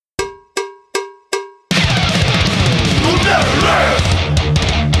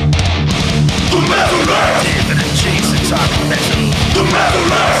talk metal.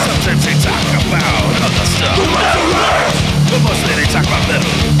 Sometimes they talk about other stuff, but mostly they talk about metal.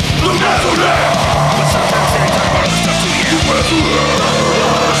 But sometimes they talk about other stuff too,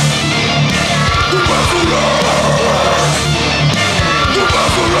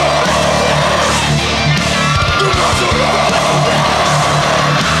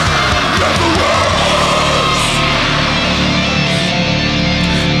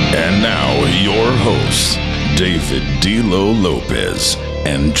 And now, your hosts, David D'Lo Lopez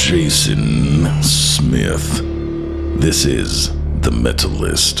and Jason Smith. This is The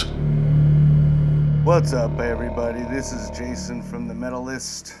Metalist. What's up, everybody? This is Jason from The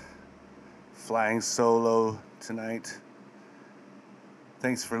Metalist, flying solo tonight.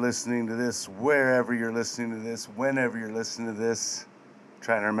 Thanks for listening to this, wherever you're listening to this, whenever you're listening to this.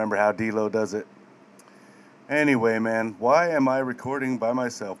 Trying to remember how D'Lo does it. Anyway, man, why am I recording by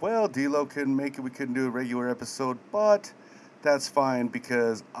myself? Well, D'Lo couldn't make it. We couldn't do a regular episode, but that's fine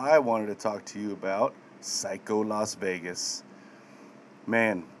because I wanted to talk to you about Psycho Las Vegas.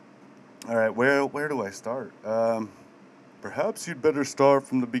 Man, all right, where do I start? Perhaps you'd better start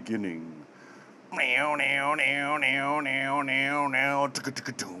from the beginning.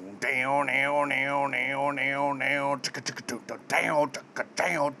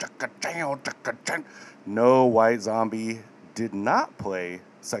 No, White Zombie did not play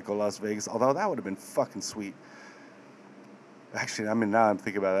Psycho Las Vegas, although that would have been fucking sweet. Actually, I mean, now I'm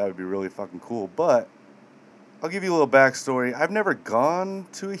thinking about it, that would be really fucking cool. But I'll give you a little backstory. I've never gone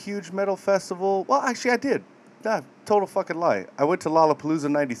to a huge metal festival. Well, actually, I did. Nah, total fucking lie. I went to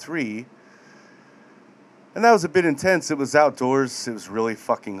Lollapalooza 93, and that was a bit intense. It was outdoors. It was really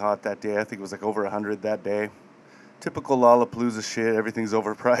fucking hot that day. I think it was like over 100 that day. Typical Lollapalooza shit. Everything's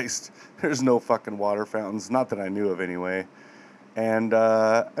overpriced. There's no fucking water fountains. Not that I knew of anyway. And,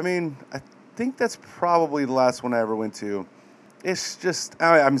 I mean, I think that's probably the last one I ever went to. It's just,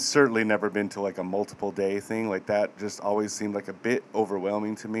 I'm certainly never been to like a multiple day thing like that. Just always seemed like a bit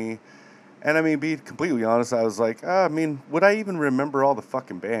overwhelming to me. And I mean, be completely honest, I was like, I mean, would I even remember all the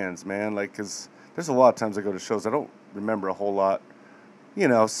fucking bands, man? Like, because there's a lot of times I go to shows, I don't remember a whole lot, you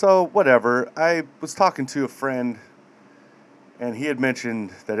know, so whatever. I was talking to a friend, and he had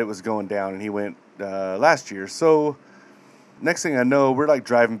mentioned that it was going down, and he went last year. So next thing I know, we're like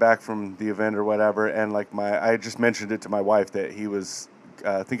driving back from the event or whatever, and like I just mentioned it to my wife that he was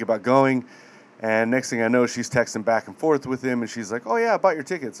thinking about going. And next thing I know, she's texting back and forth with him, and she's like, "Oh yeah, I bought your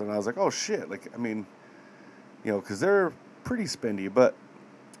tickets." And I was like, "Oh shit!" Like, I mean, you know, because they're pretty spendy. But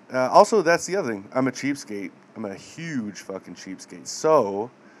also, that's the other thing. I'm a cheapskate. I'm a huge fucking cheapskate.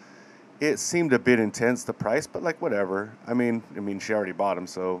 So it seemed a bit intense, the price, but like whatever. I mean, she already bought them,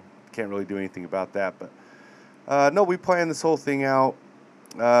 so can't really do anything about that. But no, we planned this whole thing out.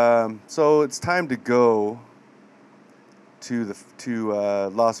 So it's time to go to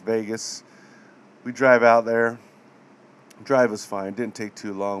Las Vegas. We drive out there. Drive was fine. Didn't take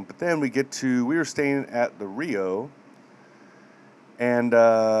too long. But then we were staying at the Rio. And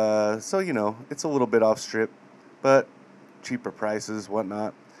so, you know, it's a little bit off strip, but cheaper prices,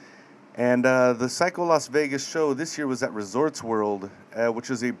 whatnot. And the Psycho Las Vegas show this year was at Resorts World,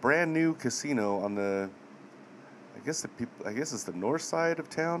 which is a brand new casino on I guess it's the north side of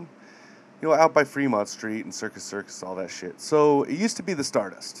town. You know, out by Fremont Street and Circus, all that shit. So it used to be the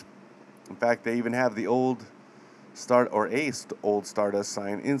Stardust. In fact, they even have the old old Stardust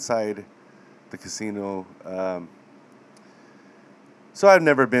sign inside the casino. So I've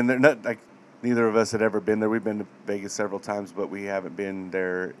never been there. Neither of us had ever been there. We've been to Vegas several times, but we haven't been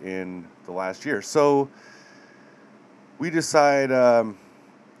there in the last year. So we decide,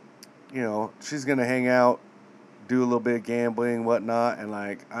 you know, she's going to hang out, do a little bit of gambling, whatnot, and,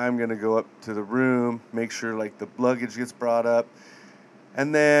 like, I'm going to go up to the room, make sure, like, the luggage gets brought up.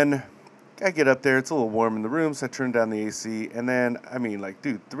 And then I get up there. It's a little warm in the room, so I turn down the AC. And then, I mean, like,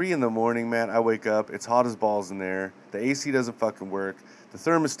 dude, 3 in the morning, man, I wake up. It's hot as balls in there. The AC doesn't fucking work. The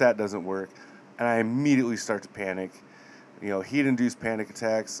thermostat doesn't work. And I immediately start to panic. You know, heat-induced panic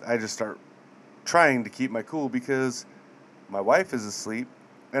attacks. I just start trying to keep my cool because my wife is asleep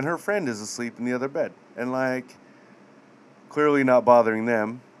and her friend is asleep in the other bed. And, like, clearly not bothering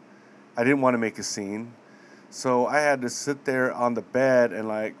them. I didn't want to make a scene. So I had to sit there on the bed and,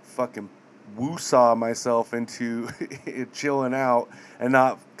 like, fucking woo-saw myself into chilling out and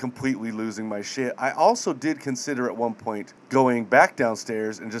not completely losing my shit. I also did consider at one point going back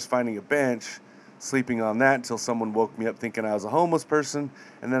downstairs and just finding a bench, sleeping on that until someone woke me up thinking I was a homeless person,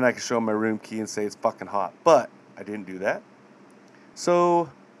 and then I could show them my room key and say it's fucking hot. But I didn't do that. So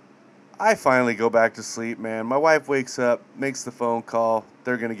I finally go back to sleep, man. My wife wakes up, makes the phone call.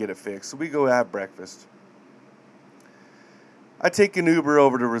 They're going to get it fixed. So we go have breakfast. I take an Uber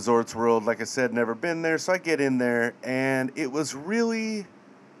over to Resorts World. Like I said, never been there. So I get in there, and it was really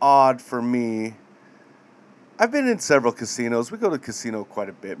odd for me. I've been in several casinos. We go to casino quite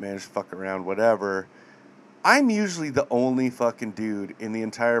a bit, man. Just fuck around, whatever. I'm usually the only fucking dude in the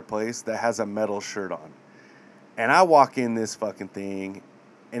entire place that has a metal shirt on. And I walk in this fucking thing,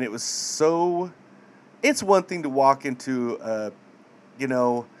 and it was so... It's one thing to walk into a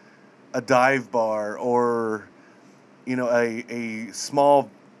dive bar or, a small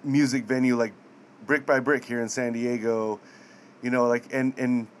music venue like Brick by Brick here in San Diego,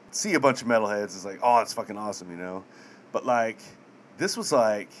 and see a bunch of metalheads. It's like, oh, it's fucking awesome, But, this was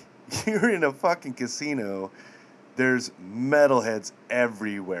like, you're in a fucking casino. There's metalheads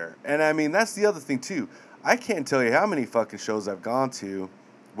everywhere. And, I mean, that's the other thing, too. I can't tell you how many fucking shows I've gone to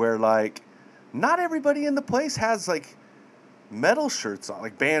where, not everybody in the place has, metal shirts on,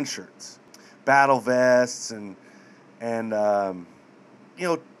 band shirts, battle vests, and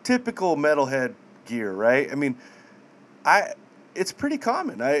typical metalhead gear, right? I mean, it's pretty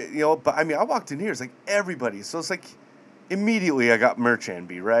common. But I mean, I walked in here, it's like everybody. So it's like immediately I got merch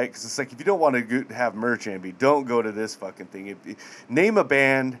envy, right? Because it's like if you don't want to have merch envy, don't go to this fucking thing. Name a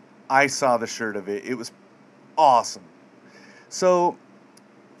band. I saw the shirt of it. It was awesome. So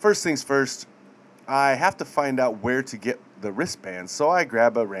first things first, I have to find out where to get the wristbands. So I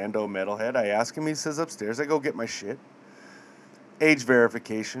grab a rando metalhead. I ask him. He says upstairs. I go get my shit. Age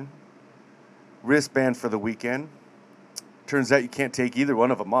verification. Wristband for the weekend. Turns out you can't take either one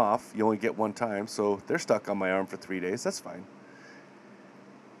of them off. You only get one time. So they're stuck on my arm for 3 days. That's fine.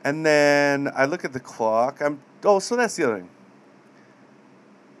 And then I look at the clock. So that's the other thing.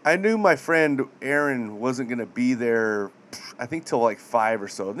 I knew my friend Aaron wasn't going to be there, I think, till 5 or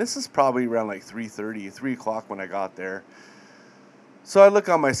so. And this is probably around 3:30, 3 o'clock when I got there. So I look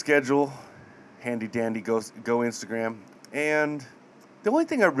on my schedule, handy dandy, go Instagram. And the only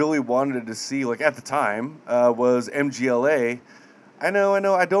thing I really wanted to see, at the time, was MGLA. I know.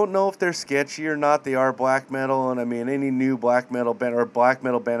 I don't know if they're sketchy or not. They are black metal. And I mean, any new black metal band or black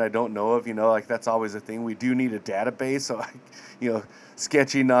metal band I don't know of, that's always a thing. We do need a database. So,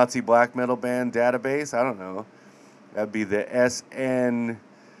 sketchy Nazi black metal band database. I don't know. That'd be the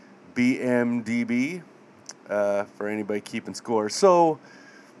SNBMDB for anybody keeping score. So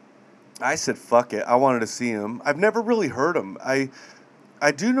I said, fuck it. I wanted to see them. I've never really heard them.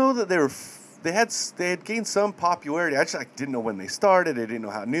 I do know that they had gained some popularity. I didn't know when they started. I didn't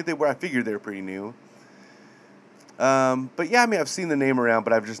know how new they were. I figured they were pretty new. But yeah, I mean, I've seen the name around,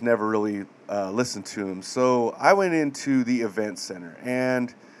 but I've just never really listened to them. So I went into the event center,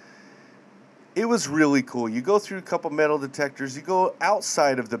 and it was really cool. You go through a couple metal detectors. You go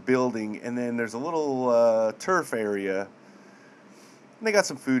outside of the building, and then there's a little turf area. And they got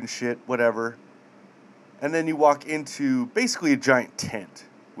some food and shit, whatever. And then you walk into basically a giant tent,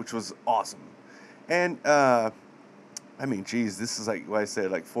 which was awesome. And, I mean, geez, this is what I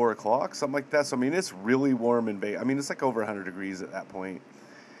said, 4 o'clock, something like that. So, I mean, it's really warm in Vegas. I mean, it's over 100 degrees at that point.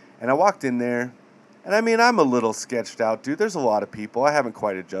 And I walked in there, and I mean, I'm a little sketched out, dude. There's a lot of people. I haven't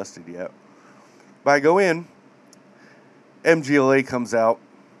quite adjusted yet. But I go in, MGLA comes out,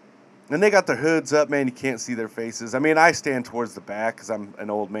 and they got their hoods up, man. You can't see their faces. I mean, I stand towards the back because I'm an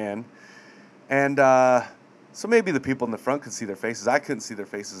old man. And so maybe the people in the front could see their faces. I couldn't see their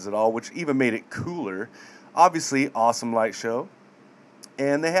faces at all, which even made it cooler. Obviously, awesome light show.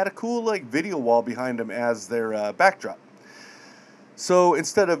 And they had a cool video wall behind them as their backdrop. So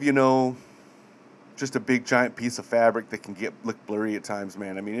instead of, just a big giant piece of fabric that can look blurry at times,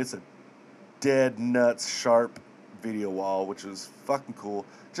 man. I mean, it's a dead nuts sharp video wall, which was fucking cool.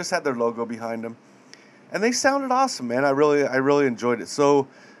 Just had their logo behind them. And they sounded awesome, man. I really enjoyed it. So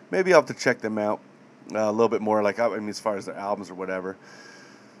maybe I'll have to check them out a little bit more, as far as their albums or whatever.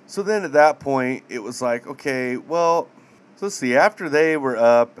 So then at that point, it was okay, well, so let's see. After they were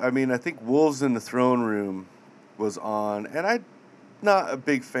up, I mean, I think Wolves in the Throne Room was on, and I'm not a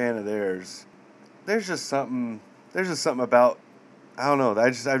big fan of theirs. There's just something about, I don't know,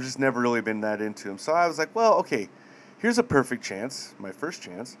 I've just never really been that into them. So I was like, well, okay, here's a perfect chance, my first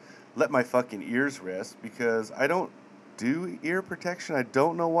chance. Let my fucking ears rest, because I don't do ear protection. I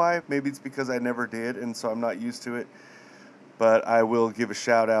don't know why. Maybe it's because I never did, and so I'm not used to it. But I will give a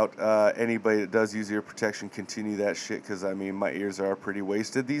shout out. Anybody that does use ear protection, continue that shit, because I mean, my ears are pretty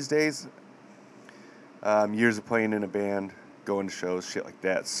wasted these days. Years of playing in a band, going to shows, shit like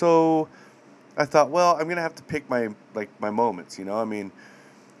that. So I thought, well, I'm gonna have to pick my moments. I mean,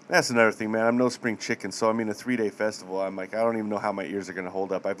 that's another thing, man. I'm no spring chicken, so I mean, a 3-day festival. I'm I don't even know how my ears are gonna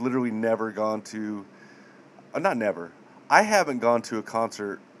hold up. I've literally never gone to, not never. I haven't gone to a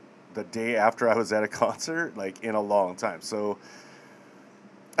concert the day after I was at a concert, like in a long time. So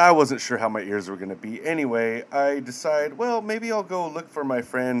I wasn't sure how my ears were going to be. Anyway, I decided, well, maybe I'll go look for my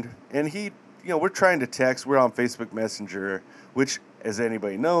friend. And he, we're trying to text. We're on Facebook Messenger, which, as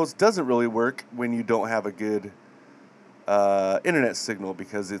anybody knows, doesn't really work when you don't have a good internet signal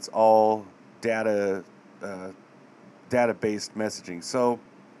because it's all data-based messaging. So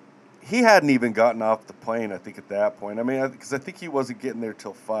he hadn't even gotten off the plane, I think, at that point. I mean, because I think he wasn't getting there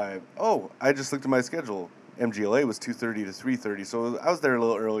till 5. Oh, I just looked at my schedule. MGLA was 2:30 to 3:30, so I was there a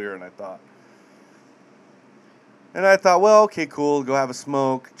little earlier than I thought. And I thought, well, okay, cool, go have a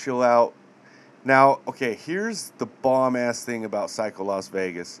smoke, chill out. Now, okay, here's the bomb-ass thing about Psycho Las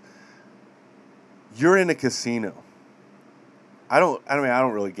Vegas. You're in a casino. I don't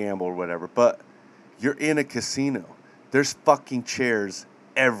really gamble or whatever, but you're in a casino. There's fucking chairs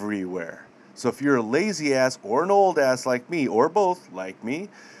everywhere. So if you're a lazy ass or an old ass like me, or both like me,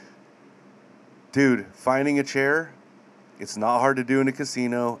 dude, finding a chair, it's not hard to do in a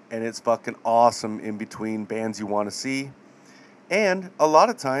casino, and it's fucking awesome in between bands you want to see. And a lot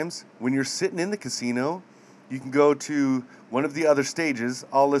of times, when you're sitting in the casino, you can go to one of the other stages.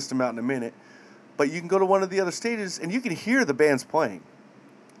 I'll list them out in a minute. But you can go to one of the other stages, and you can hear the bands playing.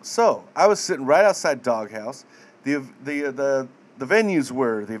 So, I was sitting right outside Doghouse. The venues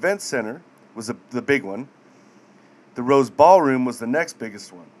were, the Event Center was the big one. The Rose Ballroom was the next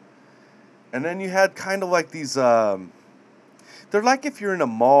biggest one. And then you had kind of like these, they're like if you're in a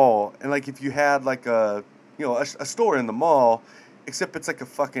mall, and like if you had like a store in the mall, except it's like a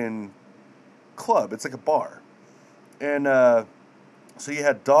fucking club. It's like a bar. And so you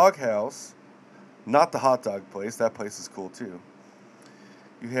had Doghouse, not the hot dog place. That place is cool too.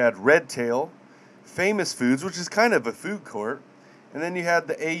 You had Red Tail, Famous Foods, which is kind of a food court. And then you had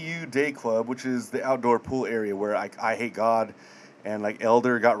the AU Day Club, which is the outdoor pool area where I Hate God and like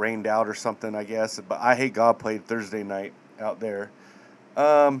Elder got rained out or something, I guess. But I Hate God played Thursday night out there.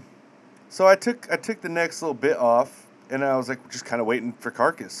 So I took the next little bit off, and I was like just kind of waiting for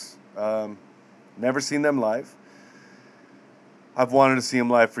Carcass. Never seen them live. I've wanted to see them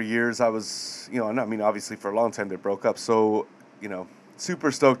live for years. I was, obviously for a long time they broke up. So,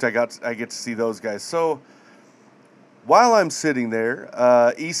 super stoked I get to see those guys. So while I'm sitting there,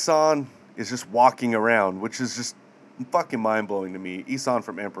 Isan is just walking around, which is just fucking mind-blowing to me. Isan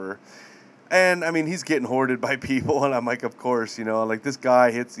from Emperor. And, I mean, he's getting hoarded by people, and I'm like, of course, like, this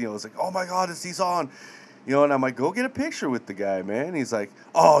guy hits, it's like, oh, my God, it's Isan. And I'm like, go get a picture with the guy, man. He's like,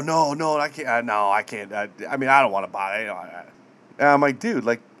 oh, no, I can't, I can't. I don't want to buy it. And I'm like, dude,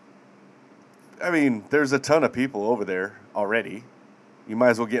 like, there's a ton of people over there already. You might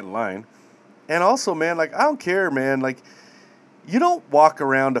as well get in line. And also, man, like, I don't care, man, like, you don't walk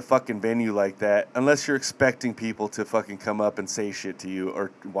around a fucking venue like that unless you're expecting people to fucking come up and say shit to you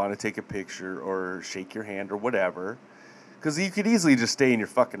or want to take a picture or shake your hand or whatever. Because you could easily just stay in your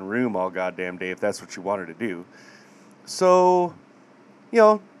fucking room all goddamn day if that's what you wanted to do. So,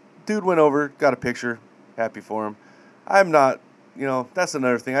 dude went over, got a picture, happy for him. I'm not, that's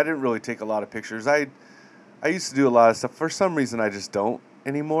another thing. I didn't really take a lot of pictures. I used to do a lot of stuff. For some reason, I just don't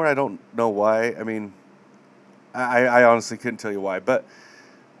anymore. I don't know why. I honestly couldn't tell you why, but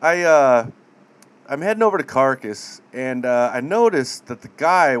I'm heading over to Carcass, and I noticed that the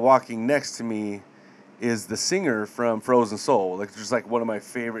guy walking next to me is the singer from Frozen Soul, like just like one of my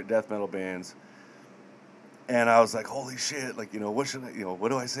favorite death metal bands. And I was like, holy shit, like, what should I, what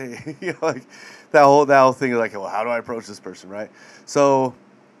do I say? Like that whole thing, like, well, how do I approach this person, right? So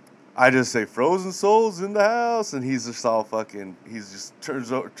I just say, Frozen Soul's in the house, and he's just all fucking, he's just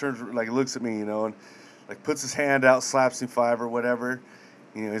turns like looks at me, and like puts his hand out, slaps me 5 or whatever.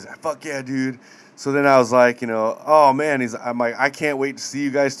 He's like, fuck yeah, dude. So then I was like, oh man, I'm like, I can't wait to see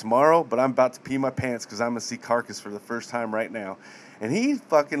you guys tomorrow, but I'm about to pee my pants because I'm going to see Carcass for the first time right now. And he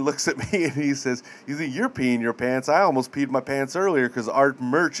fucking looks at me and he says, you think you're peeing your pants? I almost peed my pants earlier because our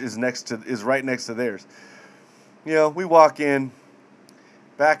merch is right next to theirs. We walk in,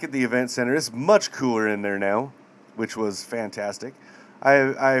 back at the event center. It's much cooler in there now, which was fantastic.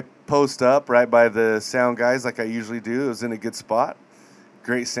 I post up right by the sound guys like I usually do. It was in a good spot.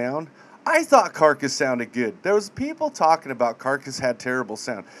 Great sound. I thought Carcass sounded good. There was people talking about Carcass had terrible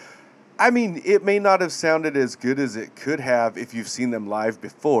sound. It may not have sounded as good as it could have if you've seen them live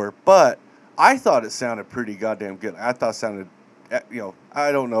before, but I thought it sounded pretty goddamn good. I thought it sounded,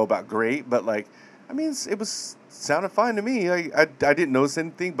 I don't know about great, but it was sounded fine to me. I didn't notice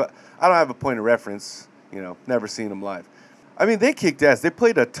anything, but I don't have a point of reference, never seen them live. They kicked ass. They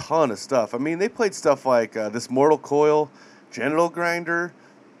played a ton of stuff. They played stuff like This Mortal Coil, Genital Grinder,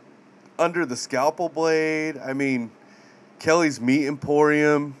 Under the Scalpel Blade. Kelly's Meat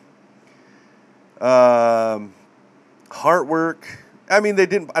Emporium. Heartwork. I mean, they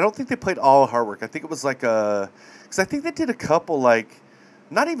didn't. I don't think they played all Heartwork. I think it was like because I think they did a couple like,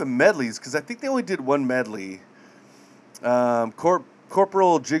 not even medleys. Because I think they only did one medley.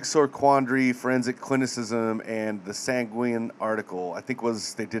 Corporal Jigsaw Quandary, Forensic Clinicism, and the Sanguine Article. I think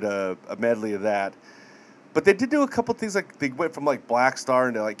they did a medley of that. But they did do a couple things, like they went from like Black Star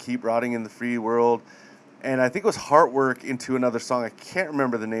into like Keep Rotting in the Free World. And I think it was Heartwork into another song. I can't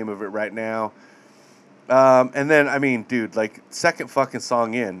remember the name of it right now. And then, I mean, dude, like second fucking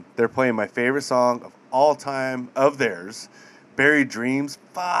song in, they're playing my favorite song of all time of theirs, Buried Dreams.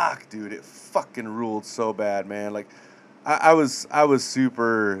 Fuck, dude, it fucking ruled so bad, man. Like, I was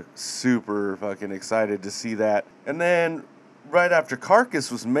super, super fucking excited to see that. And then right after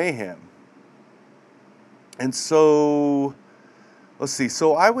Carcass was Mayhem. And so, let's see.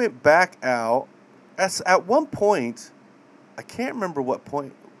 So I went back out. At one point, I can't remember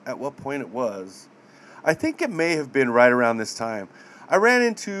at what point it was. I think it may have been right around this time. I ran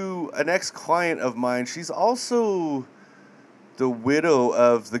into an ex-client of mine. She's also the widow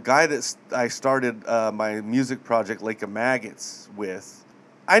of the guy that I started my music project, Lake of Maggots, with.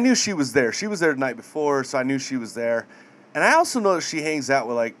 I knew she was there. She was there the night before, so I knew she was there. And I also know that she hangs out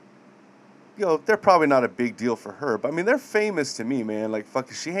with, like, you know, they're probably not a big deal for her, but I mean, they're famous to me, man. Like,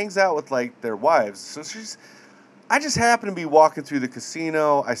 fuck, she hangs out with, like, their wives. So I just happened to be walking through the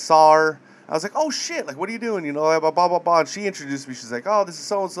casino. I saw her. I was like, oh, shit, like, what are you doing? You know, blah, blah, blah, blah. And she introduced me. She's like, oh, this is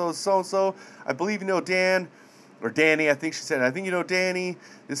so-and-so, so-and-so. I believe you know Dan, or Danny, I think she said. I think you know Danny.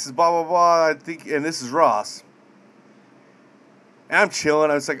 This is blah, blah, blah, I think, and this is Ross. And I'm chilling.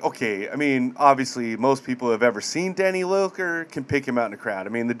 I was like, okay, I mean, obviously, most people who have ever seen Danny Lilker can pick him out in a crowd. I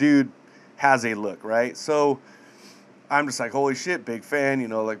mean, the dude has a look, right? So I'm just like, holy shit, big fan, you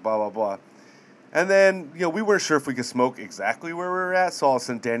know, like, blah, blah, blah. And then, you know, we weren't sure if we could smoke exactly where we were at. So all of a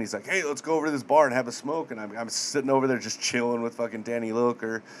sudden, Danny's like, hey, let's go over to this bar and have a smoke. And I'm sitting over there just chilling with fucking Danny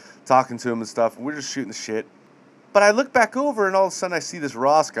Lilker, talking to him and stuff. And we're just shooting the shit. But I look back over, and all of a sudden I see this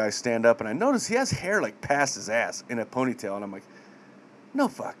Ross guy stand up, and I notice he has hair, like, past his ass in a ponytail. And I'm like, no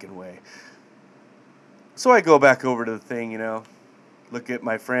fucking way. So I go back over to the thing, you know, look at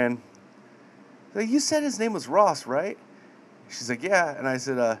my friend. Like, you said his name was Ross, right? She's like, yeah. And I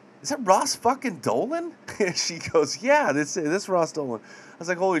said, is that Ross fucking Dolan? And she goes, yeah, this Ross Dolan. I was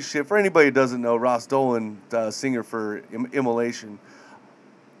like, holy shit. For anybody who doesn't know, Ross Dolan, singer for Immolation,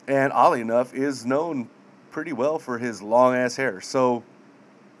 and oddly enough, is known pretty well for his long-ass hair. So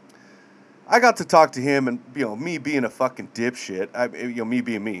I got to talk to him, and, you know, me being a fucking dipshit, me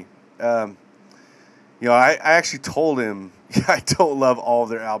being me, I actually told him I don't love all of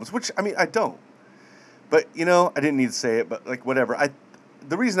their albums, which, I mean, I don't. But, you know, I didn't need to say it, but, like, whatever.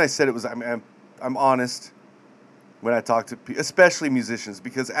 The reason I said it was, I mean, I'm honest when I talk to people, especially musicians,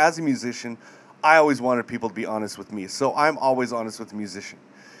 because as a musician, I always wanted people to be honest with me. So I'm always honest with the musician.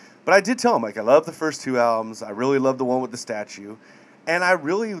 But I did tell him, like, I love the first two albums. I really love the one with the statue. And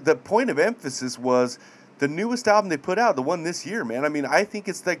the point of emphasis was the newest album they put out, the one this year, man. I mean, I think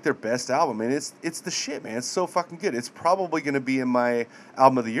it's, like, their best album. And it's the shit, man. It's so fucking good. It's probably going to be in my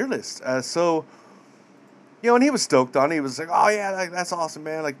album of the year list. You know, and he was stoked on it. He was like, oh, yeah, like, that's awesome,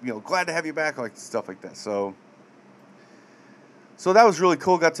 man. Like, you know, glad to have you back, like, stuff like that. So that was really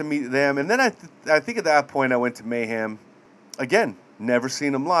cool. Got to meet them. And then I think at that point I went to Mayhem. Again, never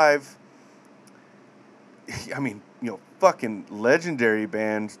seen them live. I mean, you know, fucking legendary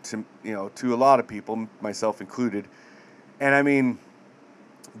band to a lot of people, myself included. And, I mean,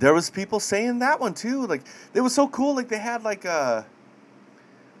 there was people saying that one, too. Like, it was so cool. Like, they had, like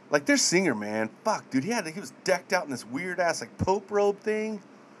their singer, man, fuck, dude, he was decked out in this weird-ass, like, Pope robe thing.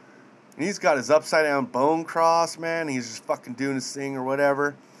 And he's got his upside-down bone cross, man. He's just fucking doing his thing or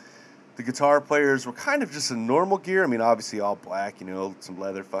whatever. The guitar players were kind of just in normal gear. I mean, obviously all black, you know, some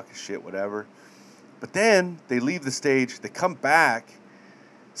leather fucking shit, whatever. But then they leave the stage. They come back.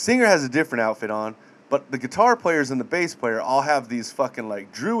 Singer has a different outfit on. But the guitar players and the bass player all have these fucking,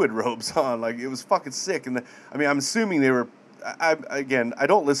 like, druid robes on. Like, it was fucking sick. And, I'm assuming they were... I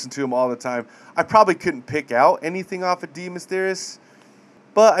don't listen to him all the time. I probably couldn't pick out anything off of D Mysterious,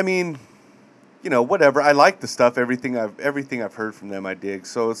 but I mean, you know, whatever. I like the stuff. Everything I've heard from them, I dig.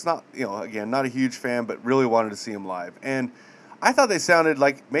 So it's not, you know, again, not a huge fan, but really wanted to see them live. And I thought they sounded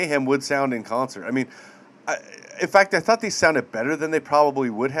like Mayhem would sound in concert. I mean, in fact, I thought they sounded better than they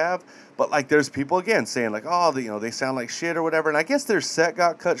probably would have. But like, there's people again saying like, oh, they sound like shit or whatever. And I guess their set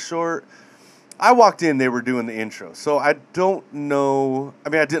got cut short. I walked in, they were doing the intro. So I don't know. I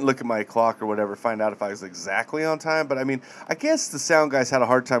mean, I didn't look at my clock or whatever, find out if I was exactly on time. But I mean, I guess the sound guys had a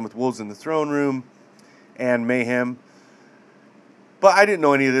hard time with Wolves in the Throne Room and Mayhem. But I didn't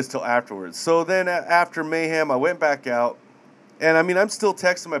know any of this till afterwards. So then after Mayhem, I went back out. And, I mean, I'm still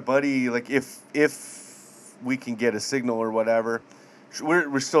texting my buddy, like, if we can get a signal or whatever.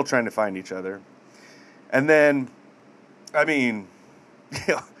 We're still trying to find each other. And then, I mean,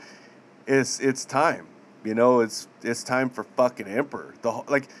 you know, it's time. You know, it's time for fucking Emperor.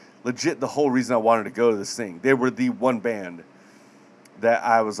 Legit, the whole reason I wanted to go to this thing. They were the one band that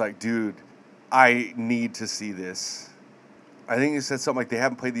I was like, dude, I need to see this. I think he said something like they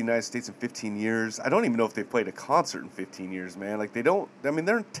haven't played the United States in 15 years. I don't even know if they've played a concert in 15 years, man. Like,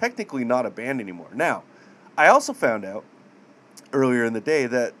 they're technically not a band anymore. Now, I also found out earlier in the day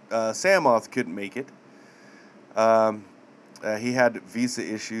that Samoth couldn't make it. He had visa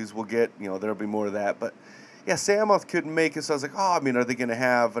issues. We'll get, there'll be more of that. But, yeah, Samoth couldn't make it, so I was like, are they going to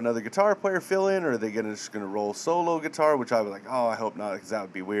have another guitar player fill in, or are they just going to roll solo guitar, which I was like, I hope not, because that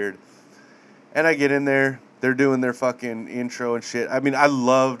would be weird. And I get in there. They're doing their fucking intro and shit. I mean, I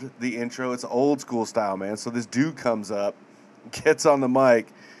loved the intro. It's old school style, man. So this dude comes up, gets on the mic.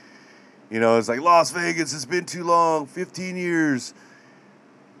 It's like, Las Vegas, it's been too long, 15 years.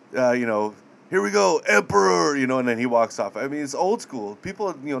 Here we go, Emperor, and then he walks off. I mean, it's old school.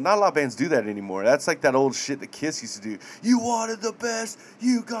 People, not a lot of bands do that anymore. That's like that old shit that Kiss used to do. You wanted the best,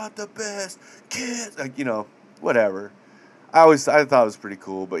 you got the best, Kiss. Like, whatever. I thought it was pretty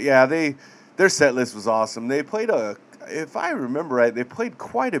cool. But yeah, their set list was awesome. They played if I remember right, they played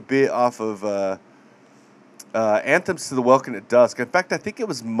quite a bit off of Anthems to the Welcome at Dusk. In fact, I think it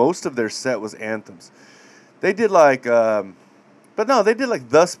was most of their set was anthems. They did they did like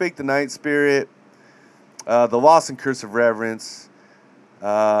Thus Spake the Night Spirit, The Loss and Curse of Reverence,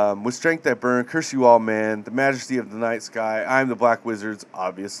 With Strength That Burn, Curse You All Men, The Majesty of the Night Sky, I Am the Black Wizards,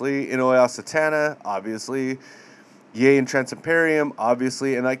 obviously, In Oil Satana, obviously, Yea and Transimperium,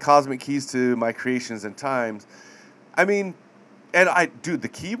 obviously, and like Cosmic Keys to My Creations and Times. I mean, and the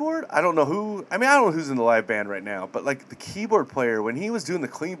keyboard, I don't know who's in the live band right now, but like the keyboard player, when he was doing the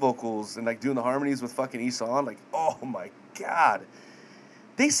clean vocals and like doing the harmonies with fucking Isan, like, oh my God.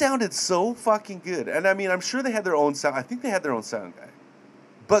 They sounded so fucking good. And I mean, I'm sure they had their own sound. I think they had their own sound guy.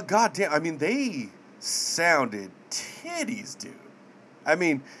 But goddamn, I mean, they sounded titties, dude. I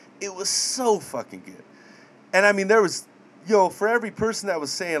mean, it was so fucking good. And I mean, there was, for every person that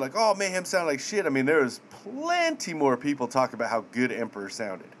was saying like, oh, Mayhem sounded like shit, I mean, there was plenty more people talking about how good Emperor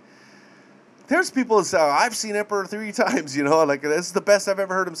sounded. There's people that say, I've seen Emperor 3 times, like, this is the best I've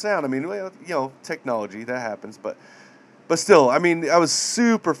ever heard him sound. I mean, technology, that happens, but still, I mean, I was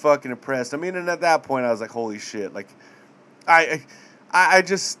super fucking impressed. I mean, and at that point, I was like, holy shit. Like, I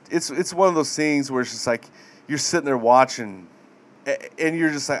just, it's one of those things where it's just like, you're sitting there watching, and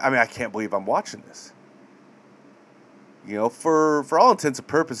you're just like, I mean, I can't believe I'm watching this. For all intents and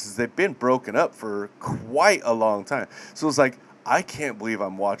purposes, they've been broken up for quite a long time. So it's like, I can't believe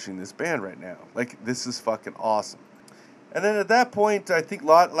I'm watching this band right now. Like, this is fucking awesome. And then at that point, I think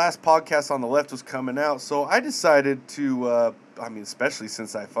last podcast on the left was coming out. So I decided to, especially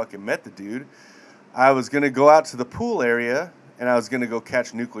since I fucking met the dude, I was going to go out to the pool area and I was going to go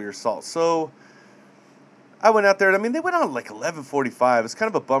catch Nuclear Assault. So I went out there, and I mean, they went on like 11:45. It's kind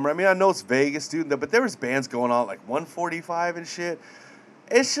of a bummer. I mean, I know it's Vegas, dude, but there was bands going on at like 1:45 and shit.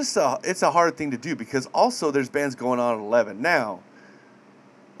 It's just it's a hard thing to do because also there's bands going on at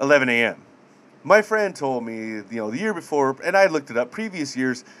 11 a.m. My friend told me, the year before, and I looked it up, previous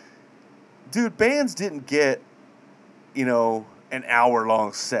years, dude, bands didn't get, an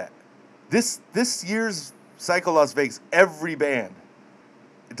hour-long set. This year's Psycho Las Vegas, every band,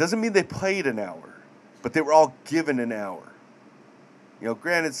 it doesn't mean they played an hour. But they were all given an hour.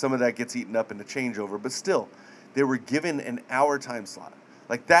 Granted, some of that gets eaten up in the changeover, but still, they were given an hour time slot.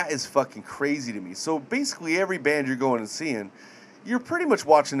 Like, that is fucking crazy to me. So basically, every band you're going and seeing, you're pretty much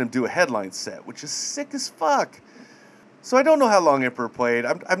watching them do a headline set, which is sick as fuck. So I don't know how long Emperor played.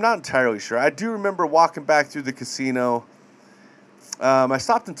 I'm not entirely sure. I do remember walking back through the casino. I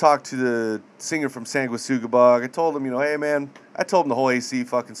stopped and talked to the singer from Sanguisuga Bog. I told him, hey, man, I told him the whole AC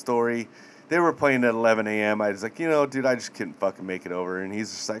fucking story. They were playing at 11 a.m. I was like, dude, I just couldn't fucking make it over. And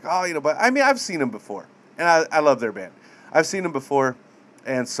he's just like, but I mean, I've seen them before. And I love their band. I've seen them before.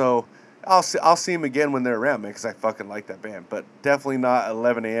 And so I'll see them again when they're around, man, because I fucking like that band. But definitely not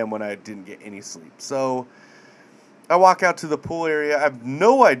 11 a.m. when I didn't get any sleep. So I walk out to the pool area. I have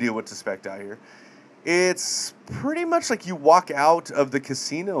no idea what to expect out here. It's pretty much like you walk out of the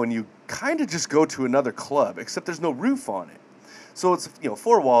casino and you kind of just go to another club, except there's no roof on it. So it's,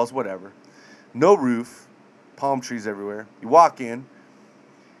 4 walls, whatever. No roof, palm trees everywhere. You walk in.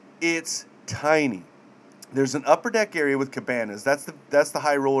 It's tiny. There's an upper deck area with cabanas. That's the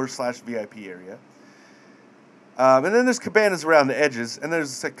high roller / VIP area. And then there's cabanas around the edges, and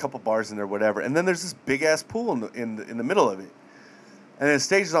there's a couple bars in there, whatever. And then there's this big ass pool in the middle of it. And then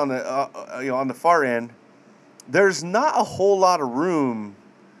stage is on the on the far end. There's not a whole lot of room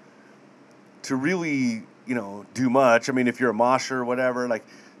to really do much. I mean, if you're a mosher or whatever, like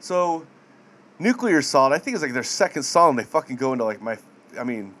so. Nuclear Assault, I think it's like their second song. They fucking go into like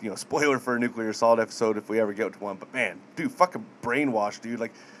spoiler for a Nuclear Assault episode if we ever get to one. But man, dude, fucking brainwashed, dude.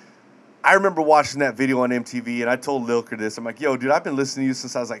 Like, I remember watching that video on MTV, and I told Lilker this. I'm like, yo, dude, I've been listening to you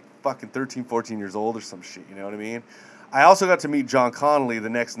since I was like fucking 13, 14 years old or some shit. You know what I mean? I also got to meet John Connolly the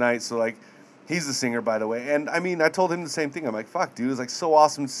next night. So, like, he's the singer, by the way. And, I mean, I told him the same thing. I'm like, fuck, dude, it's like so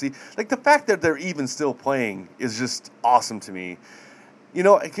awesome to see. Like, the fact that they're even still playing is just awesome to me.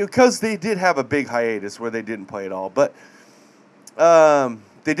 Because they did have a big hiatus where they didn't play at all. But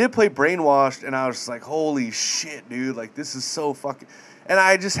they did play Brainwashed, and I was just like, holy shit, dude. Like, this is so fucking... And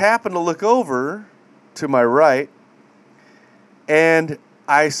I just happened to look over to my right, and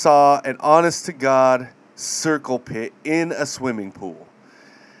I saw an honest-to-God circle pit in a swimming pool.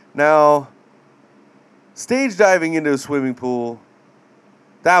 Now, stage diving into a swimming pool,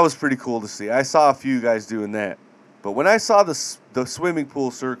 that was pretty cool to see. I saw a few guys doing that. But when I saw the swimming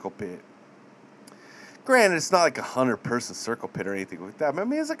pool circle pit, granted, it's not like 100-person circle pit or anything like that. I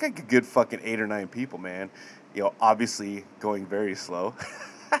mean, it's like a good fucking 8 or 9 people, man. Obviously going very slow.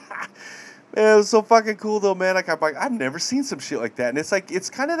 Man, it was so fucking cool, though, man. Like, I've never seen some shit like that. And it's like, it's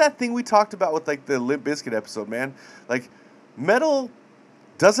kind of that thing we talked about with, like, the Limp Bizkit episode, man. Like, metal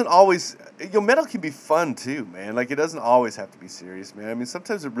doesn't always... metal can be fun, too, man. Like, it doesn't always have to be serious, man. I mean,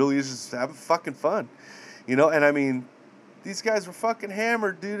 sometimes it really is just having fucking fun. And I mean, these guys were fucking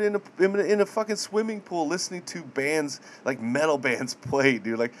hammered, dude, in a fucking swimming pool listening to bands, like metal bands play,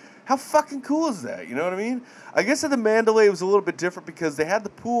 dude. Like, how fucking cool is that? You know what I mean? I guess at the Mandalay it was a little bit different because they had the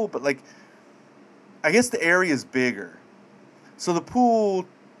pool, but, like, I guess the area is bigger. So the pool,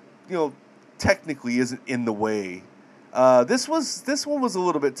 technically isn't in the way. This one was a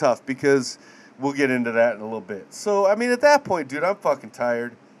little bit tough because we'll get into that in a little bit. So, I mean, at that point, dude, I'm fucking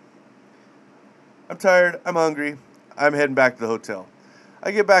tired. I'm hungry. I'm heading back to the hotel.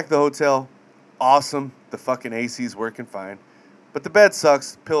 I get back to the hotel. Awesome. The fucking AC's working fine. But the bed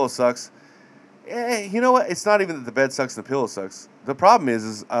sucks. The pillow sucks. You know what? It's not even that the bed sucks and the pillow sucks. The problem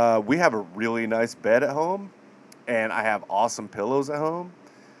is we have a really nice bed at home. And I have awesome pillows at home.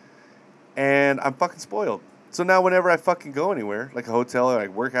 And I'm fucking spoiled. So now whenever I fucking go anywhere, like a hotel or I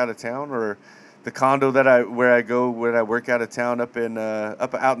work out of town, or the condo where I go when I work out of town up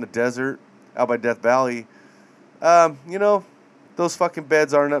out in the desert, out by Death Valley, those fucking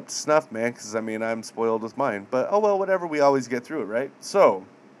beds aren't up to snuff, man, because, I mean, I'm spoiled with mine. But, oh, well, whatever, we always get through it, right? So,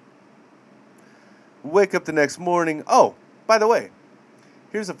 wake up the next morning. Oh, by the way,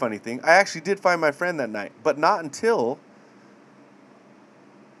 here's a funny thing. I actually did find my friend that night, but not until...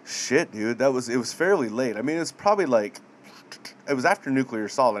 Shit, dude, it was fairly late. I mean, it was probably it was after Nuclear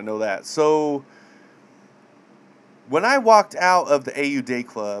Assault, I know that. So, when I walked out of the AU Day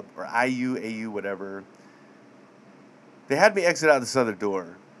Club, or AU, whatever, they had me exit out this other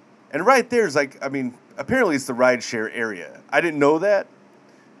door. And right there is apparently it's the rideshare area. I didn't know that.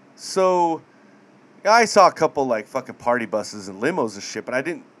 So, I saw a couple, fucking party buses and limos and shit, but I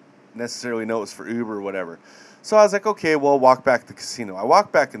didn't necessarily know it was for Uber or whatever. So I was like, okay, well, I'll walk back to the casino. I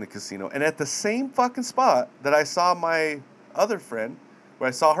walked back in the casino, and at the same fucking spot that I saw my other friend, where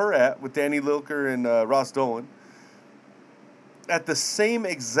I saw her at, with Danny Lilker and Ross Dolan, at the same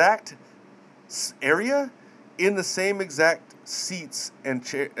exact area, in the same exact seats and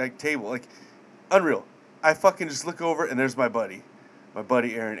table. Unreal. I fucking just look over, and there's my buddy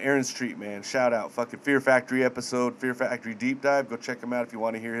Aaron. Aaron Street, man. Shout out. Fucking Fear Factory episode, Fear Factory Deep Dive. Go check him out if you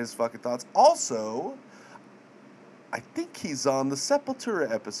want to hear his fucking thoughts. Also, I think he's on the Sepultura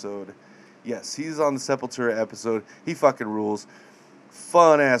episode. Yes, he's on the Sepultura episode. He fucking rules.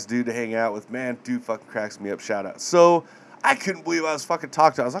 Fun-ass dude to hang out with. Man, dude fucking cracks me up. Shout out. So, I couldn't believe I was fucking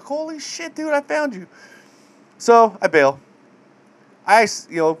talked to. I was like, holy shit, dude, I found you. So, I bail.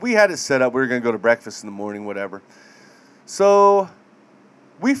 We had it set up. We were going to go to breakfast in the morning, whatever. So,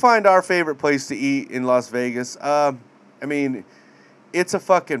 we find our favorite place to eat in Las Vegas. It's a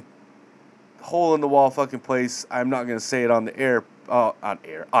fucking hole-in-the-wall fucking place. I'm not going to say it on the air. On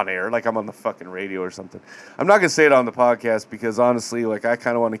air, like I'm on the fucking radio or something. I'm not going to say it on the podcast because, honestly, I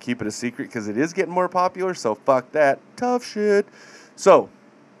kind of want to keep it a secret because it is getting more popular, so fuck that. Tough shit. So,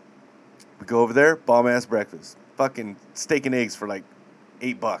 we go over there, bomb-ass breakfast. Fucking steak and eggs for,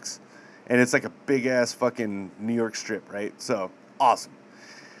 $8. And it's a big-ass fucking New York strip, right? So, awesome.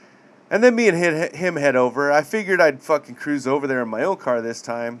 And then me and him head over. I figured I'd fucking cruise over there in my own car this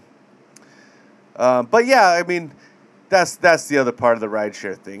time. But yeah, I mean, that's the other part of the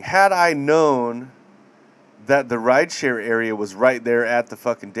rideshare thing. Had I known that the rideshare area was right there at the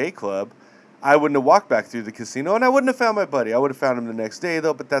fucking day club, I wouldn't have walked back through the casino, and I wouldn't have found my buddy. I would have found him the next day,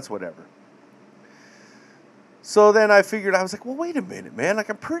 though, but that's whatever. So then I figured, I was like, well, wait a minute, man. Like,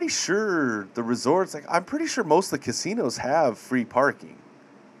 I'm pretty sure the resorts, like, I'm pretty sure most of the casinos have free parking.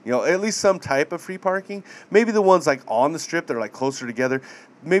 You know, at least some type of free parking. Maybe the ones, like, on the strip that are, like, closer together,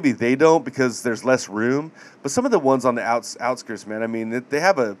 maybe they don't because there's less room. But some of the ones on the outskirts, man, I mean, they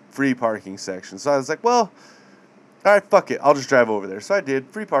have a free parking section. So I was like, well, all right, fuck it. I'll just drive over there. So I did.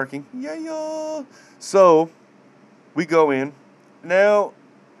 Free parking. Yeah. So we go in. Now,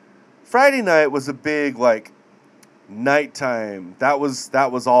 Friday night was a big, like, nighttime. That was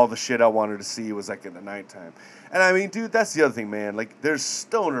all the shit I wanted to see was, like, in the nighttime. And I mean, dude, that's the other thing, man. Like, there's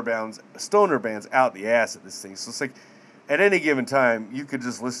stoner bands out the ass at this thing. So it's like, at any given time, you could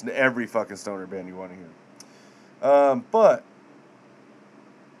just listen to every fucking stoner band you want to hear. But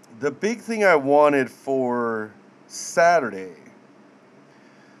the big thing I wanted for Saturday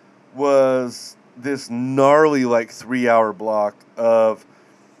was this gnarly, like, 3-hour block of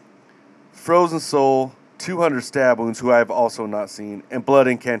Frozen Soul, 200 Stab Wounds, who I've also not seen, and Blood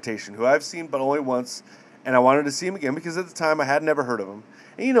Incantation, who I've seen but only once. And I wanted to see him again because at the time I had never heard of him.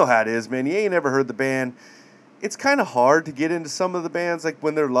 And you know how it is, man. You ain't never heard the band. It's kind of hard to get into some of the bands, like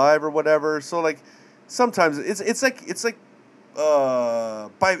when they're live or whatever. So like sometimes it's like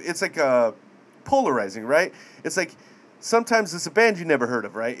polarizing, right? It's like sometimes it's a band you never heard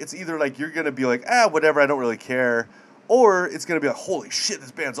of, right? It's either like you're gonna be like, whatever, I don't really care, or it's gonna be like, holy shit,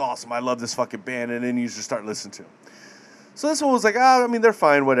 this band's awesome. I love this fucking band, and then you just start listening to them. So this one was like, I mean, they're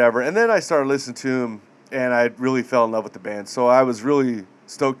fine, whatever. And then I started listening to them. And I really fell in love with the band. So I was really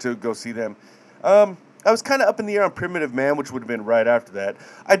stoked to go see them. I was kind of up in the air on Primitive Man, which would have been right after that.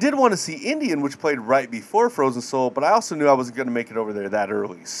 I did want to see Indian, which played right before Frozen Soul, but I also knew I wasn't going to make it over there that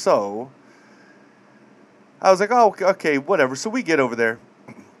early. So I was like, oh, okay, whatever. So we get over there.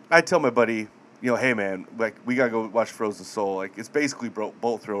 I tell my buddy, hey, man, like, we got to go watch Frozen Soul. Like, it's basically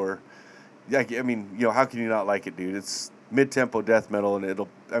Bolt Thrower. Yeah, I mean, how can you not like it, dude? It's mid-tempo death metal,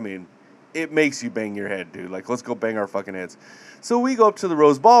 and it makes you bang your head, dude. Like, let's go bang our fucking heads. So we go up to the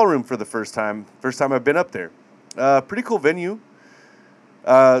Rose Ballroom for the first time. First time I've been up there. Pretty cool venue.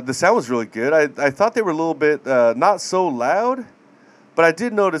 The sound was really good. I thought they were a little bit not so loud, but I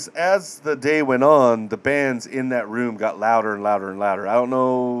did notice as the day went on, the bands in that room got louder and louder and louder. I don't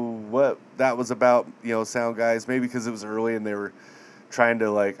know what that was about, sound guys. Maybe because it was early and they were trying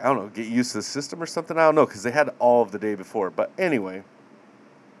to, like, I don't know, get used to the system or something. I don't know, because they had all of the day before. But anyway.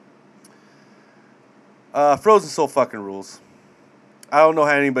 Frozen Soul fucking rules. I don't know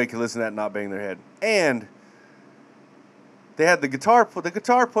how anybody can listen to that and not bang their head. And they had one of the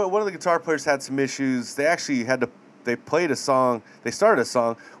guitar players had some issues. They actually they played a song. They started a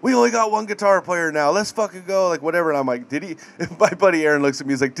song. We only got one guitar player now. Let's fucking go. Like, whatever. And I'm like, did he? My buddy Aaron looks at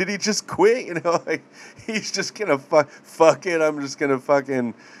me. He's like, did he just quit? Like, he's just going to fuck it. I'm just going to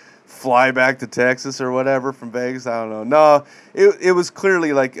fucking fly back to Texas or whatever from Vegas. I don't know. No, it was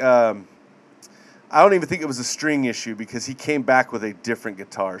clearly like, I don't even think it was a string issue because he came back with a different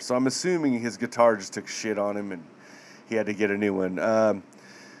guitar. So I'm assuming his guitar just took shit on him and he had to get a new one.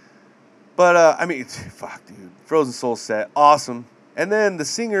 But I mean, fuck, dude. Frozen Soul set. Awesome. And then the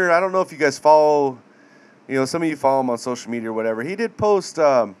singer, I don't know if you guys follow, some of you follow him on social media or whatever. He did post,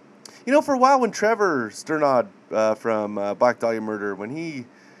 for a while when Trevor Sternod from Black Dahlia Murder, when he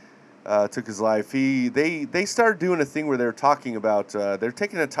took his life, they started doing a thing where they were talking about, they're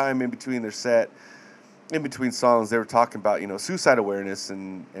taking a time in between their set, in between songs, they were talking about, suicide awareness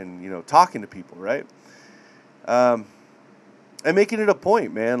and talking to people, right? And making it a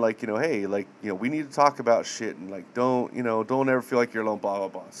point, man, like, hey, like, we need to talk about shit and, like, don't ever feel like you're alone, blah, blah,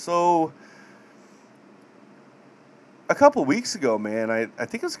 blah. So a couple weeks ago, man, I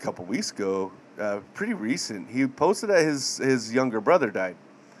think it was a couple weeks ago, pretty recent, he posted that his younger brother died.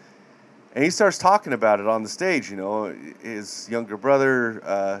 And he starts talking about it on the stage, his younger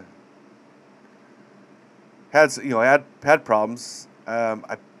brother, had problems.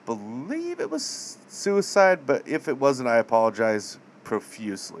 I believe it was suicide, but if it wasn't, I apologize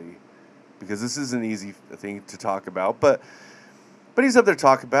profusely because this is an easy thing to talk about. But he's up there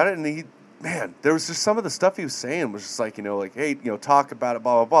talking about it, and there was just some of the stuff he was saying was just like, hey, talk about it,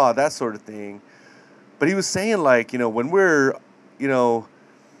 blah, blah, blah, that sort of thing. But he was saying, like, when we're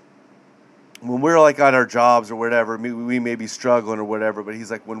like at our jobs or whatever, we may be struggling or whatever, but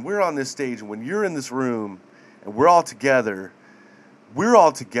he's like, when we're on this stage and when you're in this room and we're all together. We're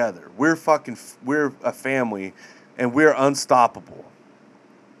We're a family and we're unstoppable.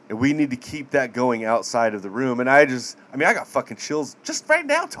 And we need to keep that going outside of the room. And I got fucking chills just right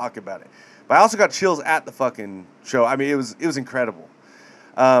now talking about it. But I also got chills at the fucking show. I mean, it was incredible.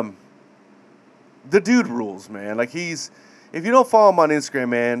 The dude rules, man. Like, if you don't follow him on Instagram,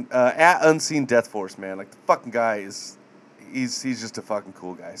 man, at Unseen Death Force, man. Like, the fucking guy he's just a fucking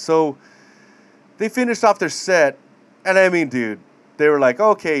cool guy. So they finished off their set. And I mean, dude, they were like,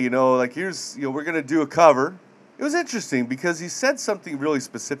 okay, like, here's, we're going to do a cover. It was interesting because he said something really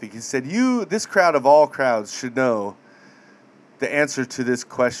specific. He said, this crowd of all crowds should know the answer to this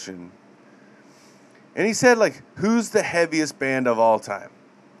question. And he said, like, who's the heaviest band of all time?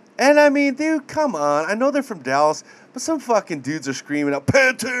 And I mean, dude, come on. I know they're from Dallas, but some fucking dudes are screaming out,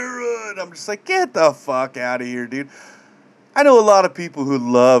 Pantera! And I'm just like, get the fuck out of here, dude. I know a lot of people who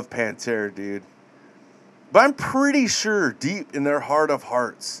love Pantera, dude. But I'm pretty sure deep in their heart of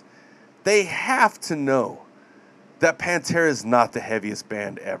hearts, they have to know that Pantera is not the heaviest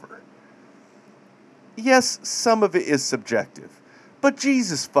band ever. Yes, some of it is subjective. But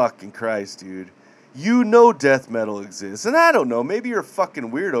Jesus fucking Christ, dude. You know death metal exists. And I don't know, maybe you're a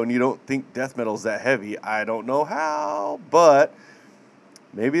fucking weirdo and you don't think death metal is that heavy. I don't know how, but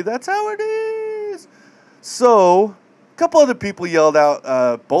maybe that's how it is. So, a couple other people yelled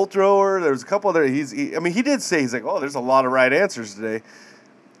out, Bolt Thrower. There was a couple other, he did say, he's like, oh, there's a lot of right answers today.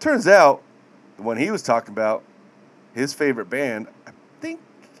 Turns out, the one he was talking about, his favorite band, I think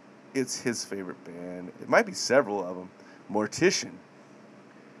it's his favorite band. It might be several of them. Mortician.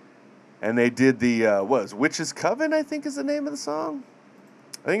 And they did the, Witch's Coven, I think is the name of the song.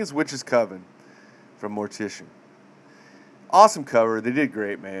 I think it's Witch's Coven from Mortician. Awesome cover. They did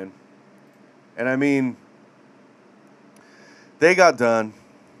great, man. And I mean, they got done.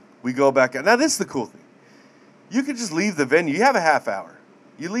 We go back out. Now, this is the cool thing. You could just leave the venue. You have a half hour.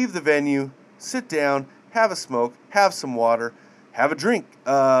 You leave the venue, sit down, have a smoke, have some water, have a drink.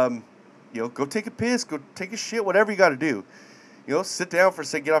 Go take a piss, go take a shit, whatever you got to do. Sit down for a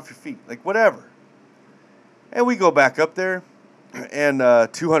second, get off your feet, like whatever. And we go back up there, and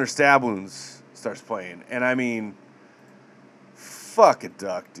 200 Stab Wounds starts playing. And I mean, fuck a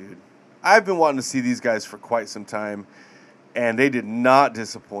duck, dude. I've been wanting to see these guys for quite some time, and they did not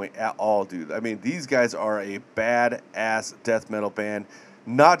disappoint at all, dude. I mean, these guys are a badass death metal band,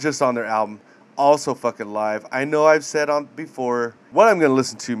 not just on their album, also fucking live. I know I've said on before, what I'm going to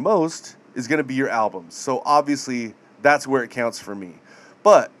listen to most is going to be your albums. So obviously, that's where it counts for me.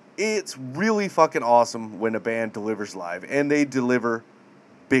 But it's really fucking awesome when a band delivers live. And they deliver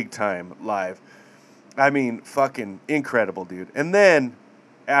big time live. I mean, fucking incredible, dude. And then,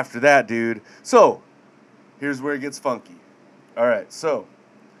 after that, dude. So, here's where it gets funky. Alright, so,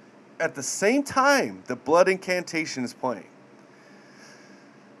 at the same time the Blood Incantation is playing,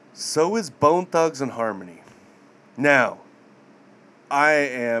 so is Bone Thugs-n-Harmony. Now, I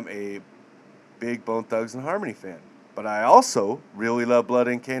am a big Bone Thugs-n-Harmony fan. But I also really love Blood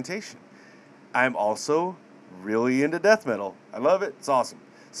Incantation. I'm also really into death metal. I love it. It's awesome.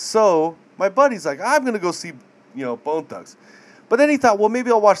 So my buddy's like, I'm going to go see, Bone Thugs. But then he thought, well,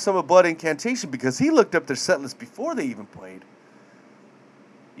 maybe I'll watch some of Blood Incantation because he looked up their set list before they even played.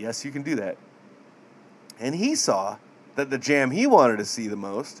 Yes, you can do that. And he saw that the jam he wanted to see the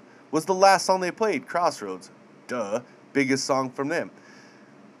most was the last song they played, Crossroads. Duh. Biggest song from them.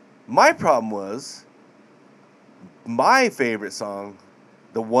 My problem was, my favorite song,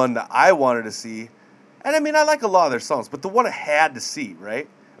 the one that I wanted to see, and I mean, I like a lot of their songs, but the one I had to see, right?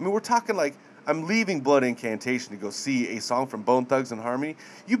 I mean, we're talking like, I'm leaving Blood Incantation to go see a song from Bone Thugs-n-Harmony.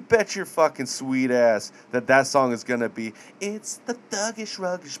 You bet your fucking sweet ass that song is gonna be, it's the thuggish,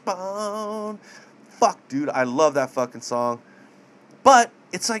 ruggish bone. Fuck, dude, I love that fucking song. But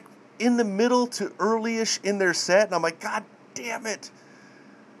it's like in the middle to early-ish in their set, and I'm like, God damn it.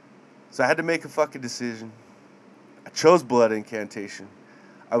 So I had to make a fucking decision. I chose Blood Incantation.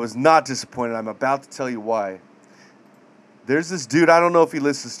 I was not disappointed. I'm about to tell you why. There's this dude, I don't know if he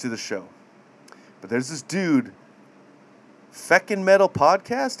listens to the show, but there's this dude, Feckin' Metal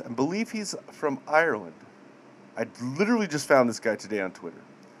Podcast. I believe he's from Ireland. I literally just found this guy today on Twitter.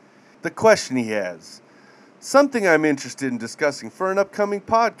 The question he has, something I'm interested in discussing for an upcoming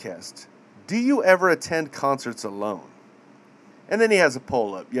podcast. Do you ever attend concerts alone? And then he has a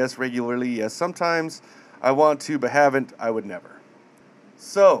poll up. Yes, regularly. Yes, sometimes. I want to, but haven't. I would never.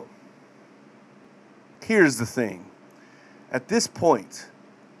 So, here's the thing. At this point,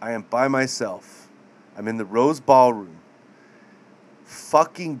 I am by myself. I'm in the Rose Ballroom.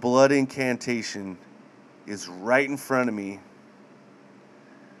 Fucking Blood Incantation is right in front of me.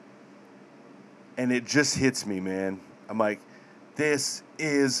 And it just hits me, man. I'm like, this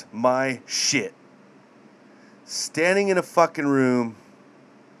is my shit. Standing in a fucking room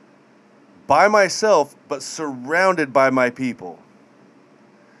by myself, but surrounded by my people,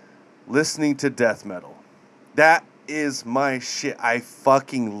 listening to death metal. That is my shit. I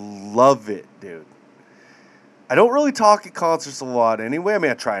fucking love it, dude. I don't really talk at concerts a lot anyway. I mean,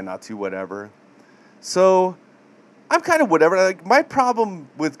 I try not to, whatever. So, I'm kind of whatever. Like, my problem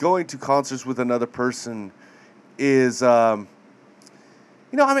with going to concerts with another person is, I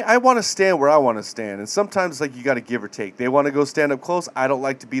want to stand where I want to stand. And sometimes, like, you got to give or take. They want to go stand up close. I don't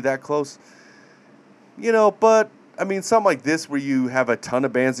like to be that close. But, I mean, something like this where you have a ton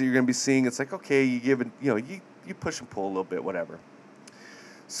of bands that you're going to be seeing, it's like, okay, you give it, you push and pull a little bit, whatever.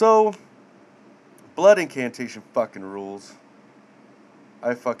 So, Blood Incantation fucking rules.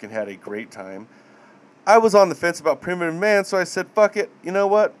 I fucking had a great time. I was on the fence about Primitive Man, so I said, fuck it. You know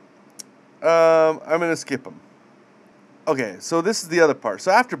what? I'm going to skip them. Okay, so this is the other part. So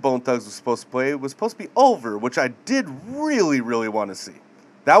after Bone Thugs was supposed to play, it was supposed to be Ulver, which I did really, really want to see.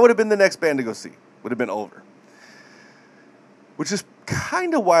 That would have been the next band to go see. Would have been Ulver. Which is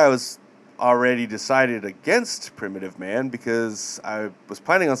kind of why I was already decided against Primitive Man, because I was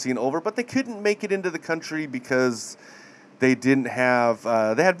planning on seeing Ulver, but they couldn't make it into the country because they didn't have,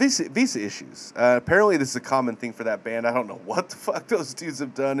 they had visa issues. Apparently this is a common thing for that band. I don't know what the fuck those dudes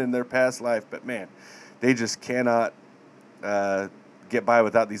have done in their past life, but man, they just cannot get by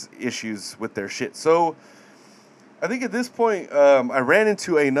without these issues with their shit. So I think at this point, I ran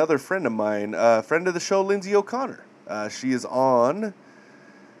into another friend of mine, friend of the show, Lindsay O'Connor. She is on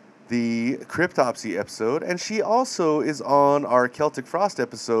the Cryptopsy episode, and she also is on our Celtic Frost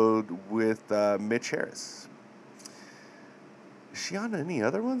episode with Mitch Harris. Is she on any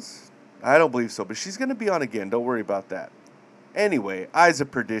other ones? I don't believe so, but she's going to be on again. Don't worry about that. Anyway, Eyes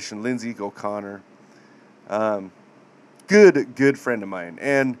of Perdition, Lindsay O'Connor. Good friend of mine.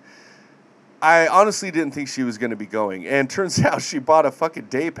 And I honestly didn't think she was going to be going. And turns out she bought a fucking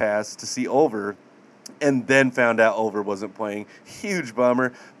day pass to see Ulver, and then found out Ulver wasn't playing. Huge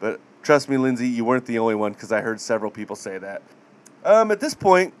bummer. But trust me, Lindsay, you weren't the only one, because I heard several people say that. At this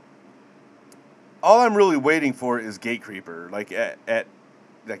point, all I'm really waiting for is Gatecreeper, like at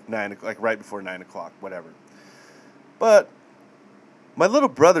like 9, like right before 9 o'clock, whatever. But my little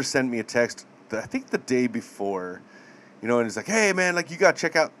brother sent me a text, I think the day before, and he's like, hey man, like you gotta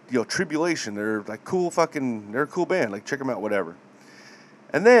check out, Tribulation. They're like they're a cool band. Like check them out, whatever.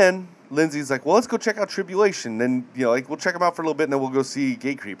 And then Lindsay's like, well, let's go check out Tribulation. Then, we'll check them out for a little bit and then we'll go see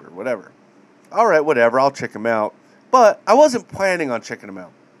Gatecreeper, whatever. All right, whatever, I'll check them out. But I wasn't planning on checking them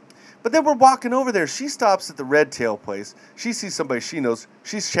out. But then we're walking over there. She stops at the Red Tail place. She sees somebody she knows.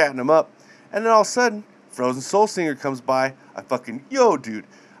 She's chatting them up. And then all of a sudden, Frozen Soul Singer comes by. I fucking, dude.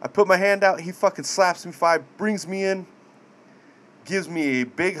 I put my hand out. He fucking slaps me 5, brings me in, gives me a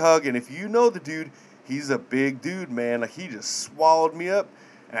big hug. And if you know the dude, he's a big dude, man. Like, he just swallowed me up.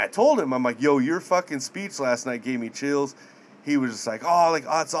 And I told him, I'm like, your fucking speech last night gave me chills. He was just like,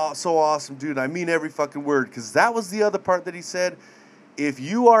 it's so awesome, dude. I mean every fucking word. Because that was the other part that he said. If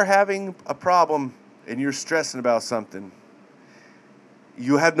you are having a problem and you're stressing about something,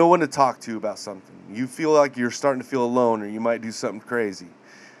 you have no one to talk to about something, you feel like you're starting to feel alone or you might do something crazy,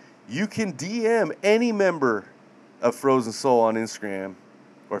 you can DM any member of Frozen Soul on Instagram,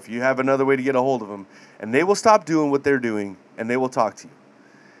 or if you have another way to get a hold of them, and they will stop doing what they're doing and they will talk to you.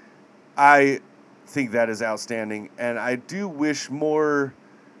 I think that is outstanding, and I do wish more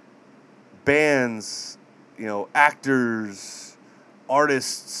bands, actors,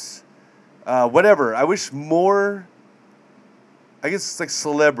 artists, whatever. I wish more, I guess it's like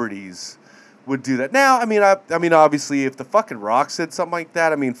celebrities would do that. Now, I mean, obviously, if the fucking Rock said something like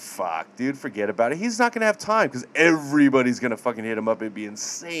that, fuck, dude, forget about it. He's not gonna have time because everybody's gonna fucking hit him up. It'd be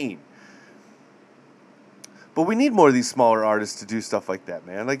insane. But we need more of these smaller artists to do stuff like that,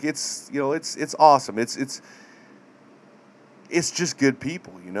 man. Like it's awesome. It's just good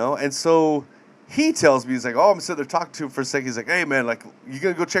people, And so he tells me, he's like, I'm sitting there talking to him for a second. He's like, hey man, like you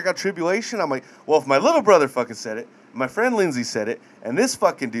gonna go check out Tribulation? I'm like, well, if my little brother fucking said it, my friend Lindsay said it, and this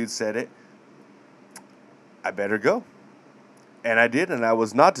fucking dude said it, I better go. And I did, and I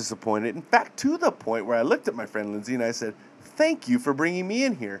was not disappointed. In fact, to the point where I looked at my friend Lindsay and I said, thank you for bringing me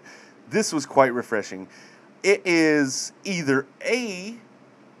in here. This was quite refreshing. It is either a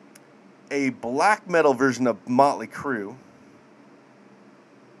black metal version of Motley Crue,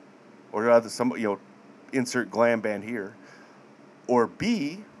 or rather some, insert glam band here, or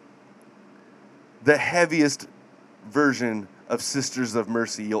B, the heaviest version of Sisters of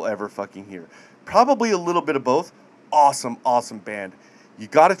Mercy you'll ever fucking hear. Probably a little bit of both. Awesome band. You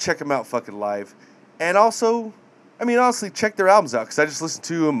got to check them out fucking live. And also, honestly, check their albums out, because I just listened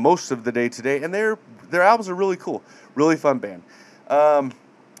to them most of the day today, and their albums are really cool. Really fun band.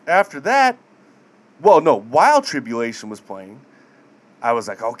 After that, well, no, while Tribulation was playing, I was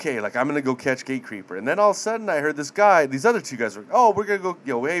like, okay, like I'm gonna go catch Gate Creeper. And then all of a sudden I heard these other two guys were, oh, we're gonna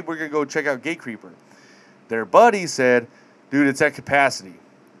go, hey, we're gonna go check out Gate Creeper. Their buddy said, dude, it's at capacity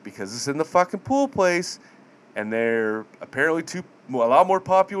because it's in the fucking pool place, and they're apparently a lot more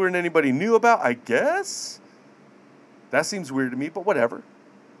popular than anybody knew about, I guess. That seems weird to me, but whatever.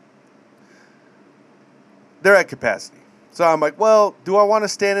 They're at capacity. So I'm like, well, do I want to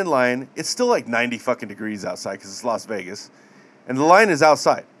stand in line? It's still like 90 fucking degrees outside because it's Las Vegas. And the line is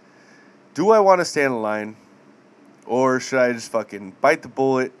outside. Do I want to stand in line? Or should I just fucking bite the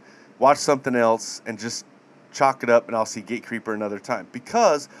bullet, watch something else, and just chalk it up and I'll see Gate Creeper another time?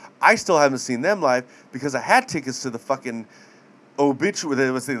 Because I still haven't seen them live because I had tickets to the fucking Obituary,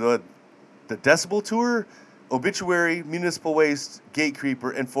 the Decibel Tour, Obituary, Municipal Waste, Gate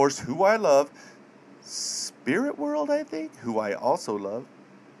Creeper, and Force, who I love. Spirit World, I think, who I also love.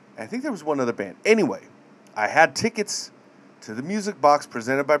 I think there was one other band. Anyway, I had tickets to the Music Box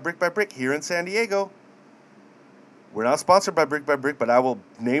presented by Brick here in San Diego. We're not sponsored by Brick, but I will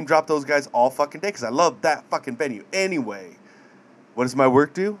name drop those guys all fucking day because I love that fucking venue. Anyway, what does my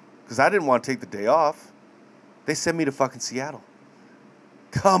work do? Because I didn't want to take the day off. They sent me to fucking Seattle.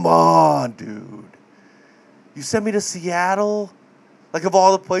 Come on, dude. You sent me to Seattle? Like, of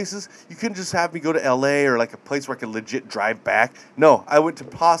all the places, you couldn't just have me go to L.A. or, like, a place where I could legit drive back. No, I went to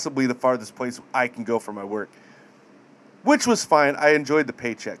possibly the farthest place I can go for my work, which was fine. I enjoyed the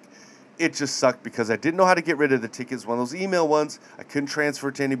paycheck. It just sucked because I didn't know how to get rid of the tickets. One of those email ones. I couldn't transfer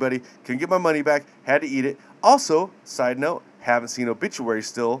it to anybody. Couldn't get my money back. Had to eat it. Also, side note, haven't seen Obituary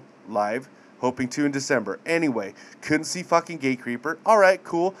still live. Hoping to in December. Anyway, couldn't see fucking Gate Creeper. All right,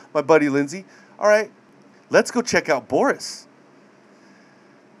 cool. My buddy Lindsay. All right, let's go check out Boris.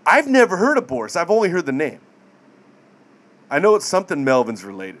 I've never heard of Boris. I've only heard the name. I know it's something Melvin's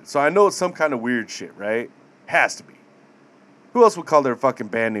related. So I know it's some kind of weird shit, right? Has to be. Who else would call their fucking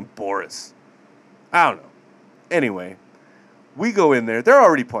band name Boris? I don't know. Anyway, we go in there. They're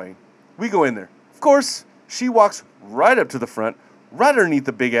already playing. We go in there. Of course, she walks right up to the front, right underneath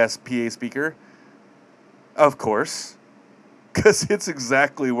the big-ass PA speaker. Of course. Because it's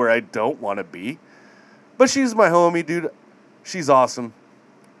exactly where I don't want to be. But she's my homie, dude. She's awesome.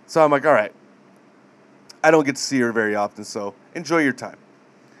 So I'm like, all right. I don't get to see her very often, so enjoy your time.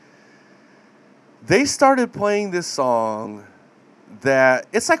 They started playing this song that,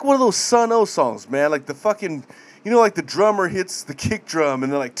 it's like one of those Sun O songs, man. Like the fucking, you know, like the drummer hits the kick drum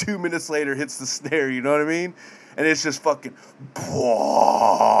and then like 2 minutes later hits the snare, you know what I mean? And it's just fucking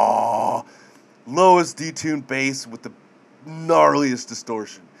lowest detuned bass with the gnarliest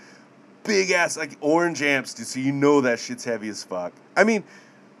distortion. Big ass, like orange amps, dude, so you know that shit's heavy as fuck. I mean,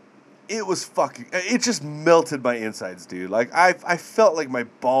 it was fucking, it just melted my insides, dude. Like, I felt like my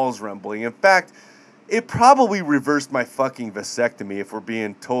balls rumbling. In fact, it probably reversed my fucking vasectomy, if we're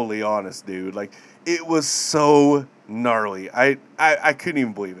being totally honest, dude. Like, it was so gnarly. I couldn't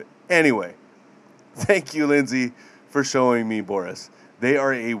even believe it. Anyway, thank you, Lindsay, for showing me Boris. They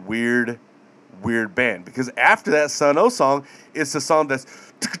are a weird band. Because after that Sun O song, it's the song that's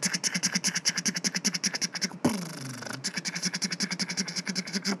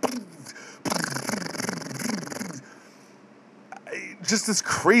just this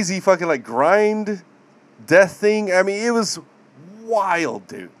crazy fucking like grind death thing. I mean, it was wild,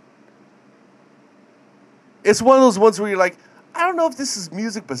 dude. It's one of those ones where you're like, I don't know if this is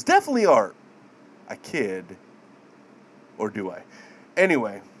music, but it's definitely art. I kid. Or do I?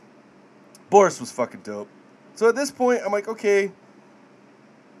 Anyway, Boris was fucking dope. So at this point, I'm like, okay,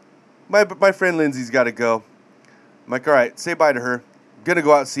 my friend Lindsay's got to go. I'm like, all right, say bye to her. I'm going to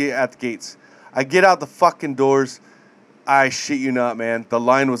go out and see it at the gates. I get out the fucking doors. I shit you not, man. The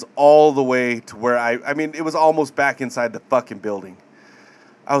line was all the way to where I mean, it was almost back inside the fucking building.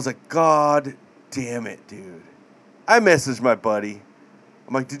 I was like, God damn it, dude. I messaged my buddy.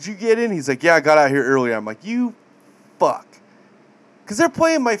 I'm like, did you get in? He's like, yeah, I got out here earlier. I'm like, you fuck. Because they're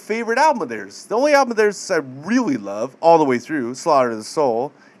playing my favorite album of theirs. The only album of theirs I really love all the way through, Slaughter of the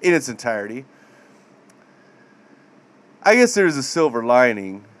Soul, in its entirety. I guess there's a silver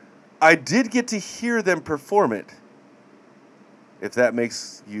lining. I did get to hear them perform it. If that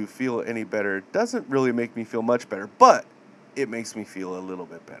makes you feel any better, it doesn't really make me feel much better, but it makes me feel a little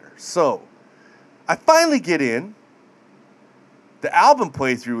bit better. So, I finally get in. The album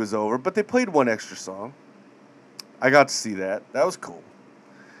playthrough was over, but they played one extra song. I got to see that. That was cool.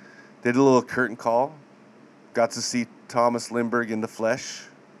 Did a little curtain call. Got to see Thomas Lindbergh in the flesh.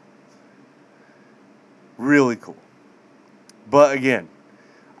 Really cool. But again,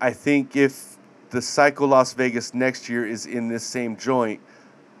 I think if the Psycho Las Vegas next year is in this same joint,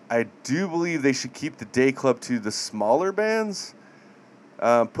 I do believe they should keep the day club to the smaller bands.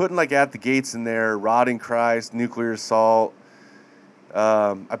 Putting like At the Gates in there, Rotting Christ, Nuclear Assault.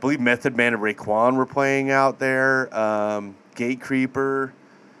 I believe Method Man and Raekwon were playing out there. Gate Creeper.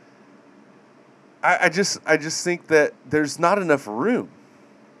 I just think that there's not enough room,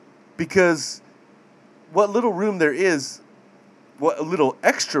 because what little room there is, what little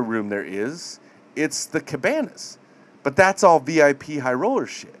extra room there is, it's the cabanas, but that's all VIP high roller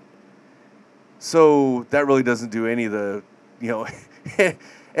shit. So that really doesn't do any of the,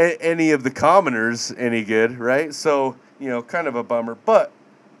 any of the commoners any good, right? So, kind of a bummer. But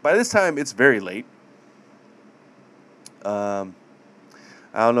by this time, it's very late. I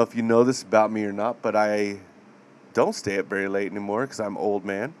don't know if you know this about me or not, but I don't stay up very late anymore because I'm old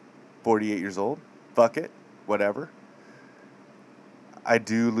man, 48 years old. Fuck it, whatever. I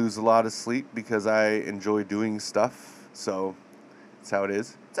do lose a lot of sleep because I enjoy doing stuff, so that's how it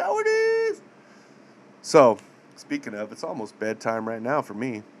is. That's how it is. So, speaking of, it's almost bedtime right now for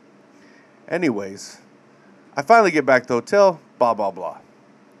me. Anyways, I finally get back to the hotel, blah, blah, blah.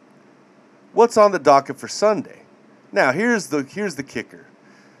 What's on the docket for Sunday? Now, here's the kicker.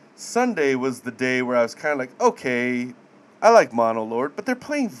 Sunday was the day where I was kind of like, okay, I like Monolord, but they're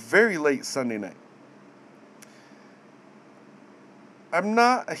playing very late Sunday night. I'm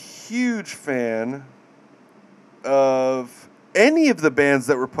not a huge fan of any of the bands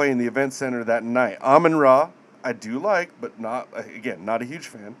that were playing the event center that night. Amon-Ra, I do like, but not a huge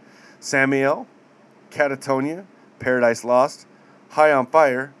fan. Samael, Catatonia, Paradise Lost, High on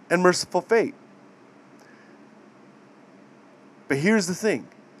Fire, and Merciful Fate. But here's the thing.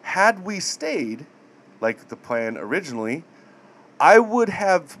 Had we stayed, like the plan originally, I would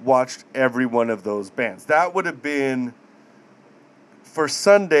have watched every one of those bands. That would have been, for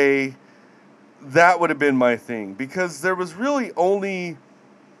Sunday, that would have been my thing. Because there was really only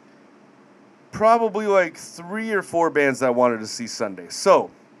probably like 3 or 4 bands that I wanted to see Sunday. So,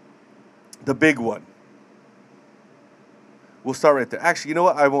 the big one. We'll start right there. Actually, you know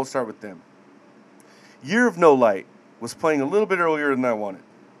what? I won't start with them. Year of No Light was playing a little bit earlier than I wanted.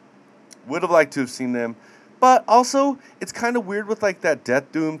 Would have liked to have seen them. But also, it's kind of weird with like that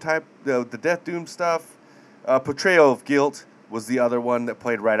Death Doom type, the Death Doom stuff. Portrayal of Guilt was the other one that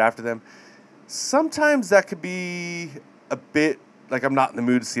played right after them. Sometimes that could be a bit, like I'm not in the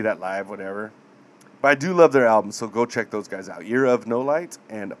mood to see that live, whatever. But I do love their albums, so go check those guys out. Year of No Light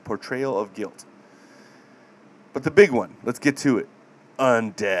and Portrayal of Guilt. But the big one, let's get to it.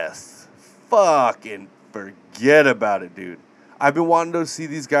 Undeath. Fucking forget about it, dude. I've been wanting to see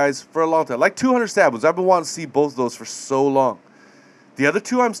these guys for a long time. Like 200 Stabs, I've been wanting to see both of those for so long. The other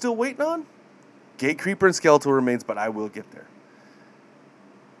two I'm still waiting on. Gate Creeper and Skeletal Remains, but I will get there.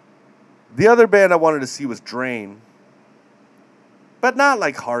 The other band I wanted to see was Drain. But not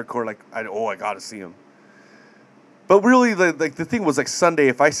like hardcore, like, I gotta see them. But really, the thing was like Sunday,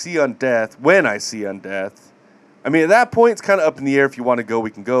 if I see Undeath, when I see Undeath, I mean, at that point, it's kind of up in the air. If you want to go,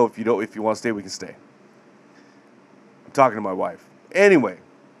 we can go. If you want to stay, we can stay. I'm talking to my wife. Anyway,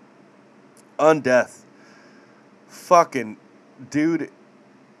 Undeath. Fucking, dude,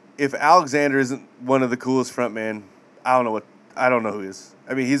 if Alexander isn't one of the coolest frontmen, I don't know who is.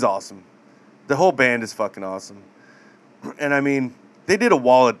 I mean, he's awesome. The whole band is fucking awesome. And I mean, they did a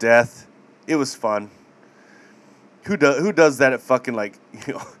Wall of Death. It was fun. Who does that at fucking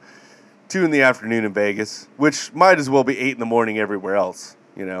 2 in the afternoon in Vegas, which might as well be 8 in the morning everywhere else,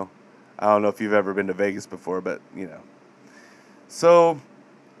 I don't know if you've ever been to Vegas before, but, So,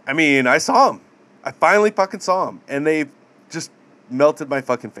 I mean, I saw them. I finally fucking saw them, and they just melted my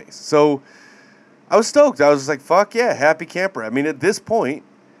fucking face. So, I was stoked. I was just like, fuck yeah, happy camper. I mean, at this point,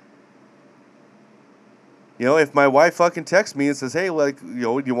 if my wife fucking texts me and says, hey,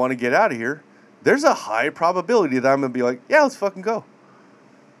 do you want to get out of here? There's a high probability that I'm going to be like, yeah, let's fucking go.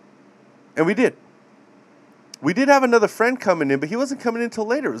 And we did. We did have another friend coming in, but he wasn't coming in until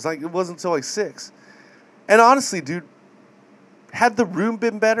later. It wasn't until 6. And honestly, dude, had the room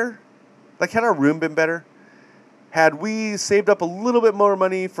been better, had our room been better, had we saved up a little bit more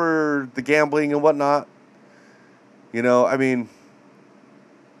money for the gambling and whatnot, I mean,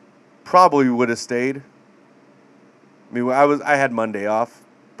 probably would have stayed. I mean, I had Monday off,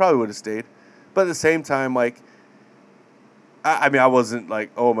 probably would have stayed. But at the same time, I mean, I wasn't like,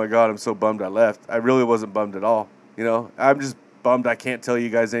 oh my God, I'm so bummed I left. I really wasn't bummed at all. I'm just bummed I can't tell you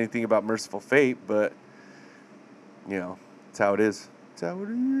guys anything about Merciful Fate, but, it's how it is. It's how it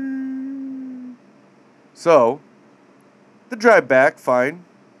is. So, the drive back, fine.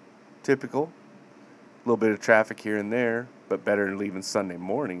 Typical. A little bit of traffic here and there, but better than leaving Sunday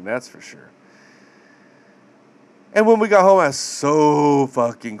morning, that's for sure. And when we got home, I was so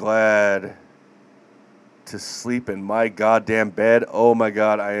fucking glad to sleep in my goddamn bed. Oh my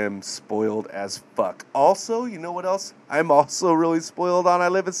God, I am spoiled as fuck. Also, you know what else I'm also really spoiled on? I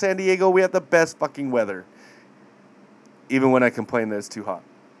live in San Diego. We have the best fucking weather. Even when I complain that it's too hot.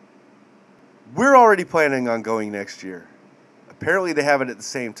 We're already planning on going next year. Apparently they have it at the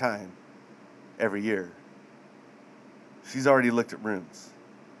same time every year. She's already looked at rooms.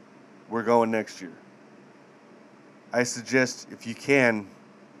 We're going next year. I suggest, if you can,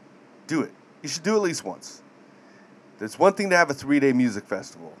 do it. You should do it at least once. There's one thing to have a 3-day music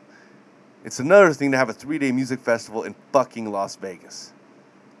festival. It's another thing to have a 3-day music festival in fucking Las Vegas.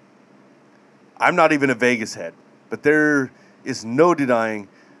 I'm not even a Vegas head, but there is no denying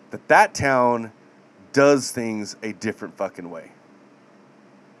that that town does things a different fucking way.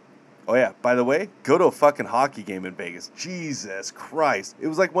 Oh yeah, by the way, go to a fucking hockey game in Vegas. Jesus Christ. It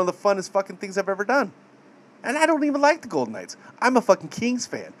was like one of the funnest fucking things I've ever done. And I don't even like the Golden Knights. I'm a fucking Kings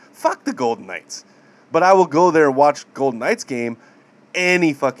fan. Fuck the Golden Knights. But I will go there and watch Golden Knights game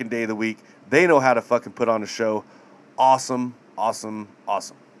any fucking day of the week. They know how to fucking put on a show. Awesome, awesome,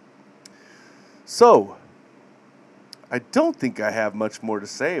 awesome. So, I don't think I have much more to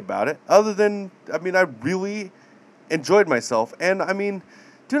say about it. Other than, I really enjoyed myself. And,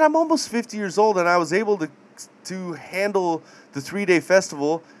 dude, I'm almost 50 years old and I was able to handle the 3-day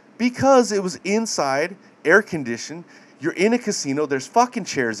festival because it was inside, air conditioned. You're in a casino. There's fucking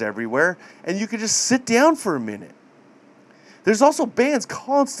chairs everywhere. And you could just sit down for a minute. There's also bands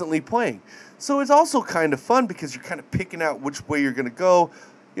constantly playing. So it's also kind of fun because you're kind of picking out which way you're going to go.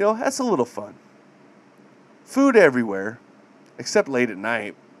 You know, that's a little fun. Food everywhere, except late at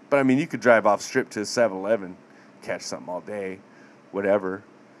night. But, you could drive off strip to 7-Eleven, catch something all day, whatever.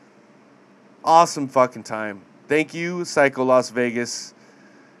 Awesome fucking time. Thank you, Psycho Las Vegas.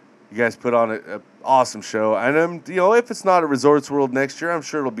 You guys put on an awesome show. And, if it's not at Resorts World next year, I'm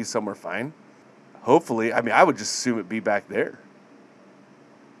sure it'll be somewhere fine. Hopefully. I would just assume it'd be back there.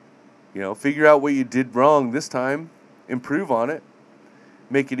 Figure out what you did wrong this time. Improve on it.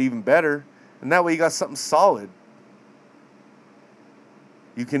 Make it even better. And that way you got something solid.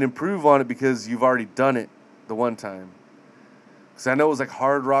 You can improve on it because you've already done it the one time. Because I know it was like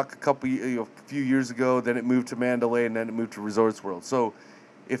Hard Rock a few years ago. Then it moved to Mandalay and then it moved to Resorts World. So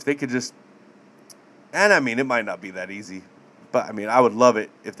if they could just... And it might not be that easy. But I would love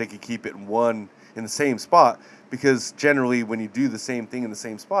it if they could keep it in the same spot. Because generally when you do the same thing in the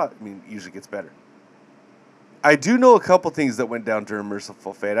same spot, it usually gets better. I do know a couple things that went down during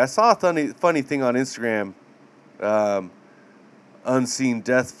Merciful Fate. I saw a funny thing on Instagram, Unseen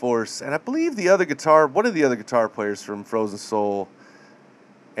Death Force, and I believe one of the other guitar players from Frozen Soul,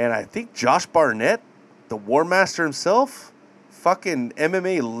 and I think Josh Barnett, the War Master himself, fucking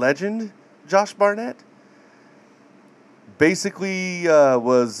MMA legend Josh Barnett, basically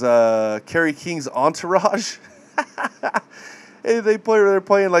was Kerry King's entourage. They're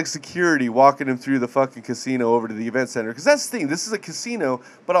playing like security, walking him through the fucking casino over to the event center. Because that's the thing. This is a casino,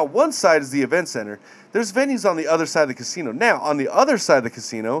 but on one side is the event center. There's venues on the other side of the casino. Now, on the other side of the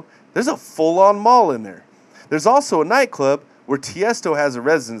casino, there's a full-on mall in there. There's also a nightclub where Tiesto has a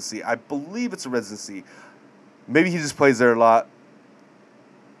residency. I believe it's a residency. Maybe he just plays there a lot.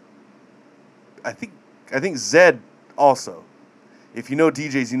 I think Zed also. If you know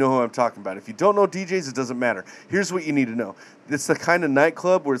DJs, you know who I'm talking about. If you don't know DJs, it doesn't matter. Here's what you need to know. It's the kind of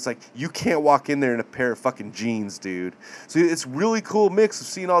nightclub where it's like, you can't walk in there in a pair of fucking jeans, dude. So it's really cool mix of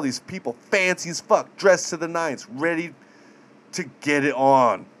seeing all these people fancy as fuck, dressed to the nines, ready to get it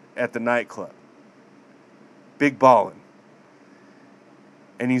on at the nightclub. Big ballin'.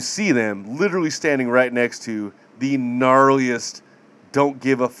 And you see them literally standing right next to the gnarliest don't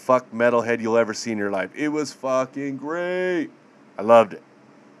give a fuck metalhead you'll ever see in your life. It was fucking great. I loved it.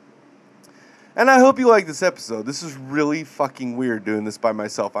 And I hope you like this episode. This is really fucking weird doing this by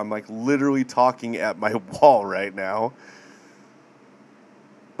myself. I'm like literally talking at my wall right now.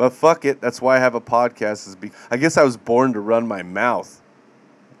 But fuck it. That's why I have a podcast. I guess I was born to run my mouth.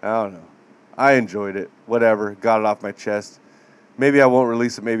 I don't know. I enjoyed it. Whatever. Got it off my chest. Maybe I won't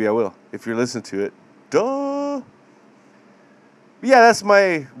release it. Maybe I will. If you're listening to it. Duh. But yeah, that's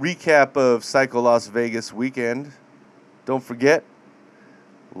my recap of Psycho Las Vegas weekend. Don't forget,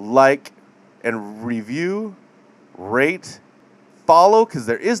 like and review, rate, follow, because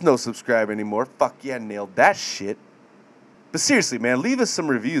there is no subscribe anymore. Fuck yeah, nailed that shit. But seriously, man, leave us some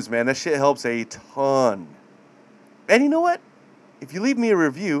reviews, man. That shit helps a ton. And you know what? If you leave me a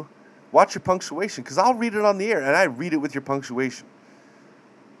review, watch your punctuation, because I'll read it on the air, and I read it with your punctuation.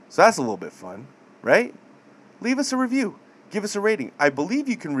 So that's a little bit fun, right? Leave us a review. Give us a rating. I believe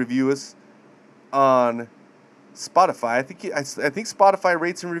you can review us on Spotify. I think Spotify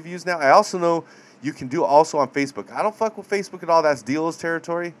rates and reviews now. I also know you can do also on Facebook. I don't fuck with Facebook at all. That's Dealo's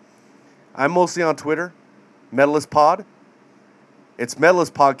territory. I'm mostly on Twitter. Metalist Pod. It's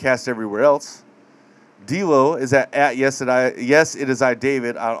Metalist Podcast everywhere else. Dealo is at yes it is I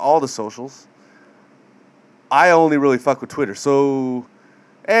David on all the socials. I only really fuck with Twitter. So,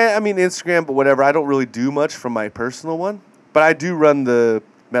 Instagram, but whatever. I don't really do much from my personal one. But I do run the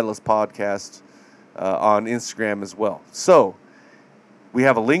Metalist Podcast on Instagram as well. So, we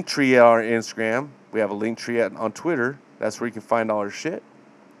have a link tree on our Instagram. We have a link tree on Twitter. That's where you can find all our shit.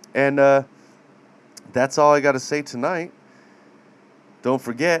 And that's all I got to say tonight. Don't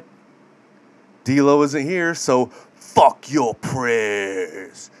forget, Dealo isn't here, so fuck your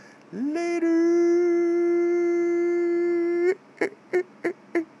prayers. Later.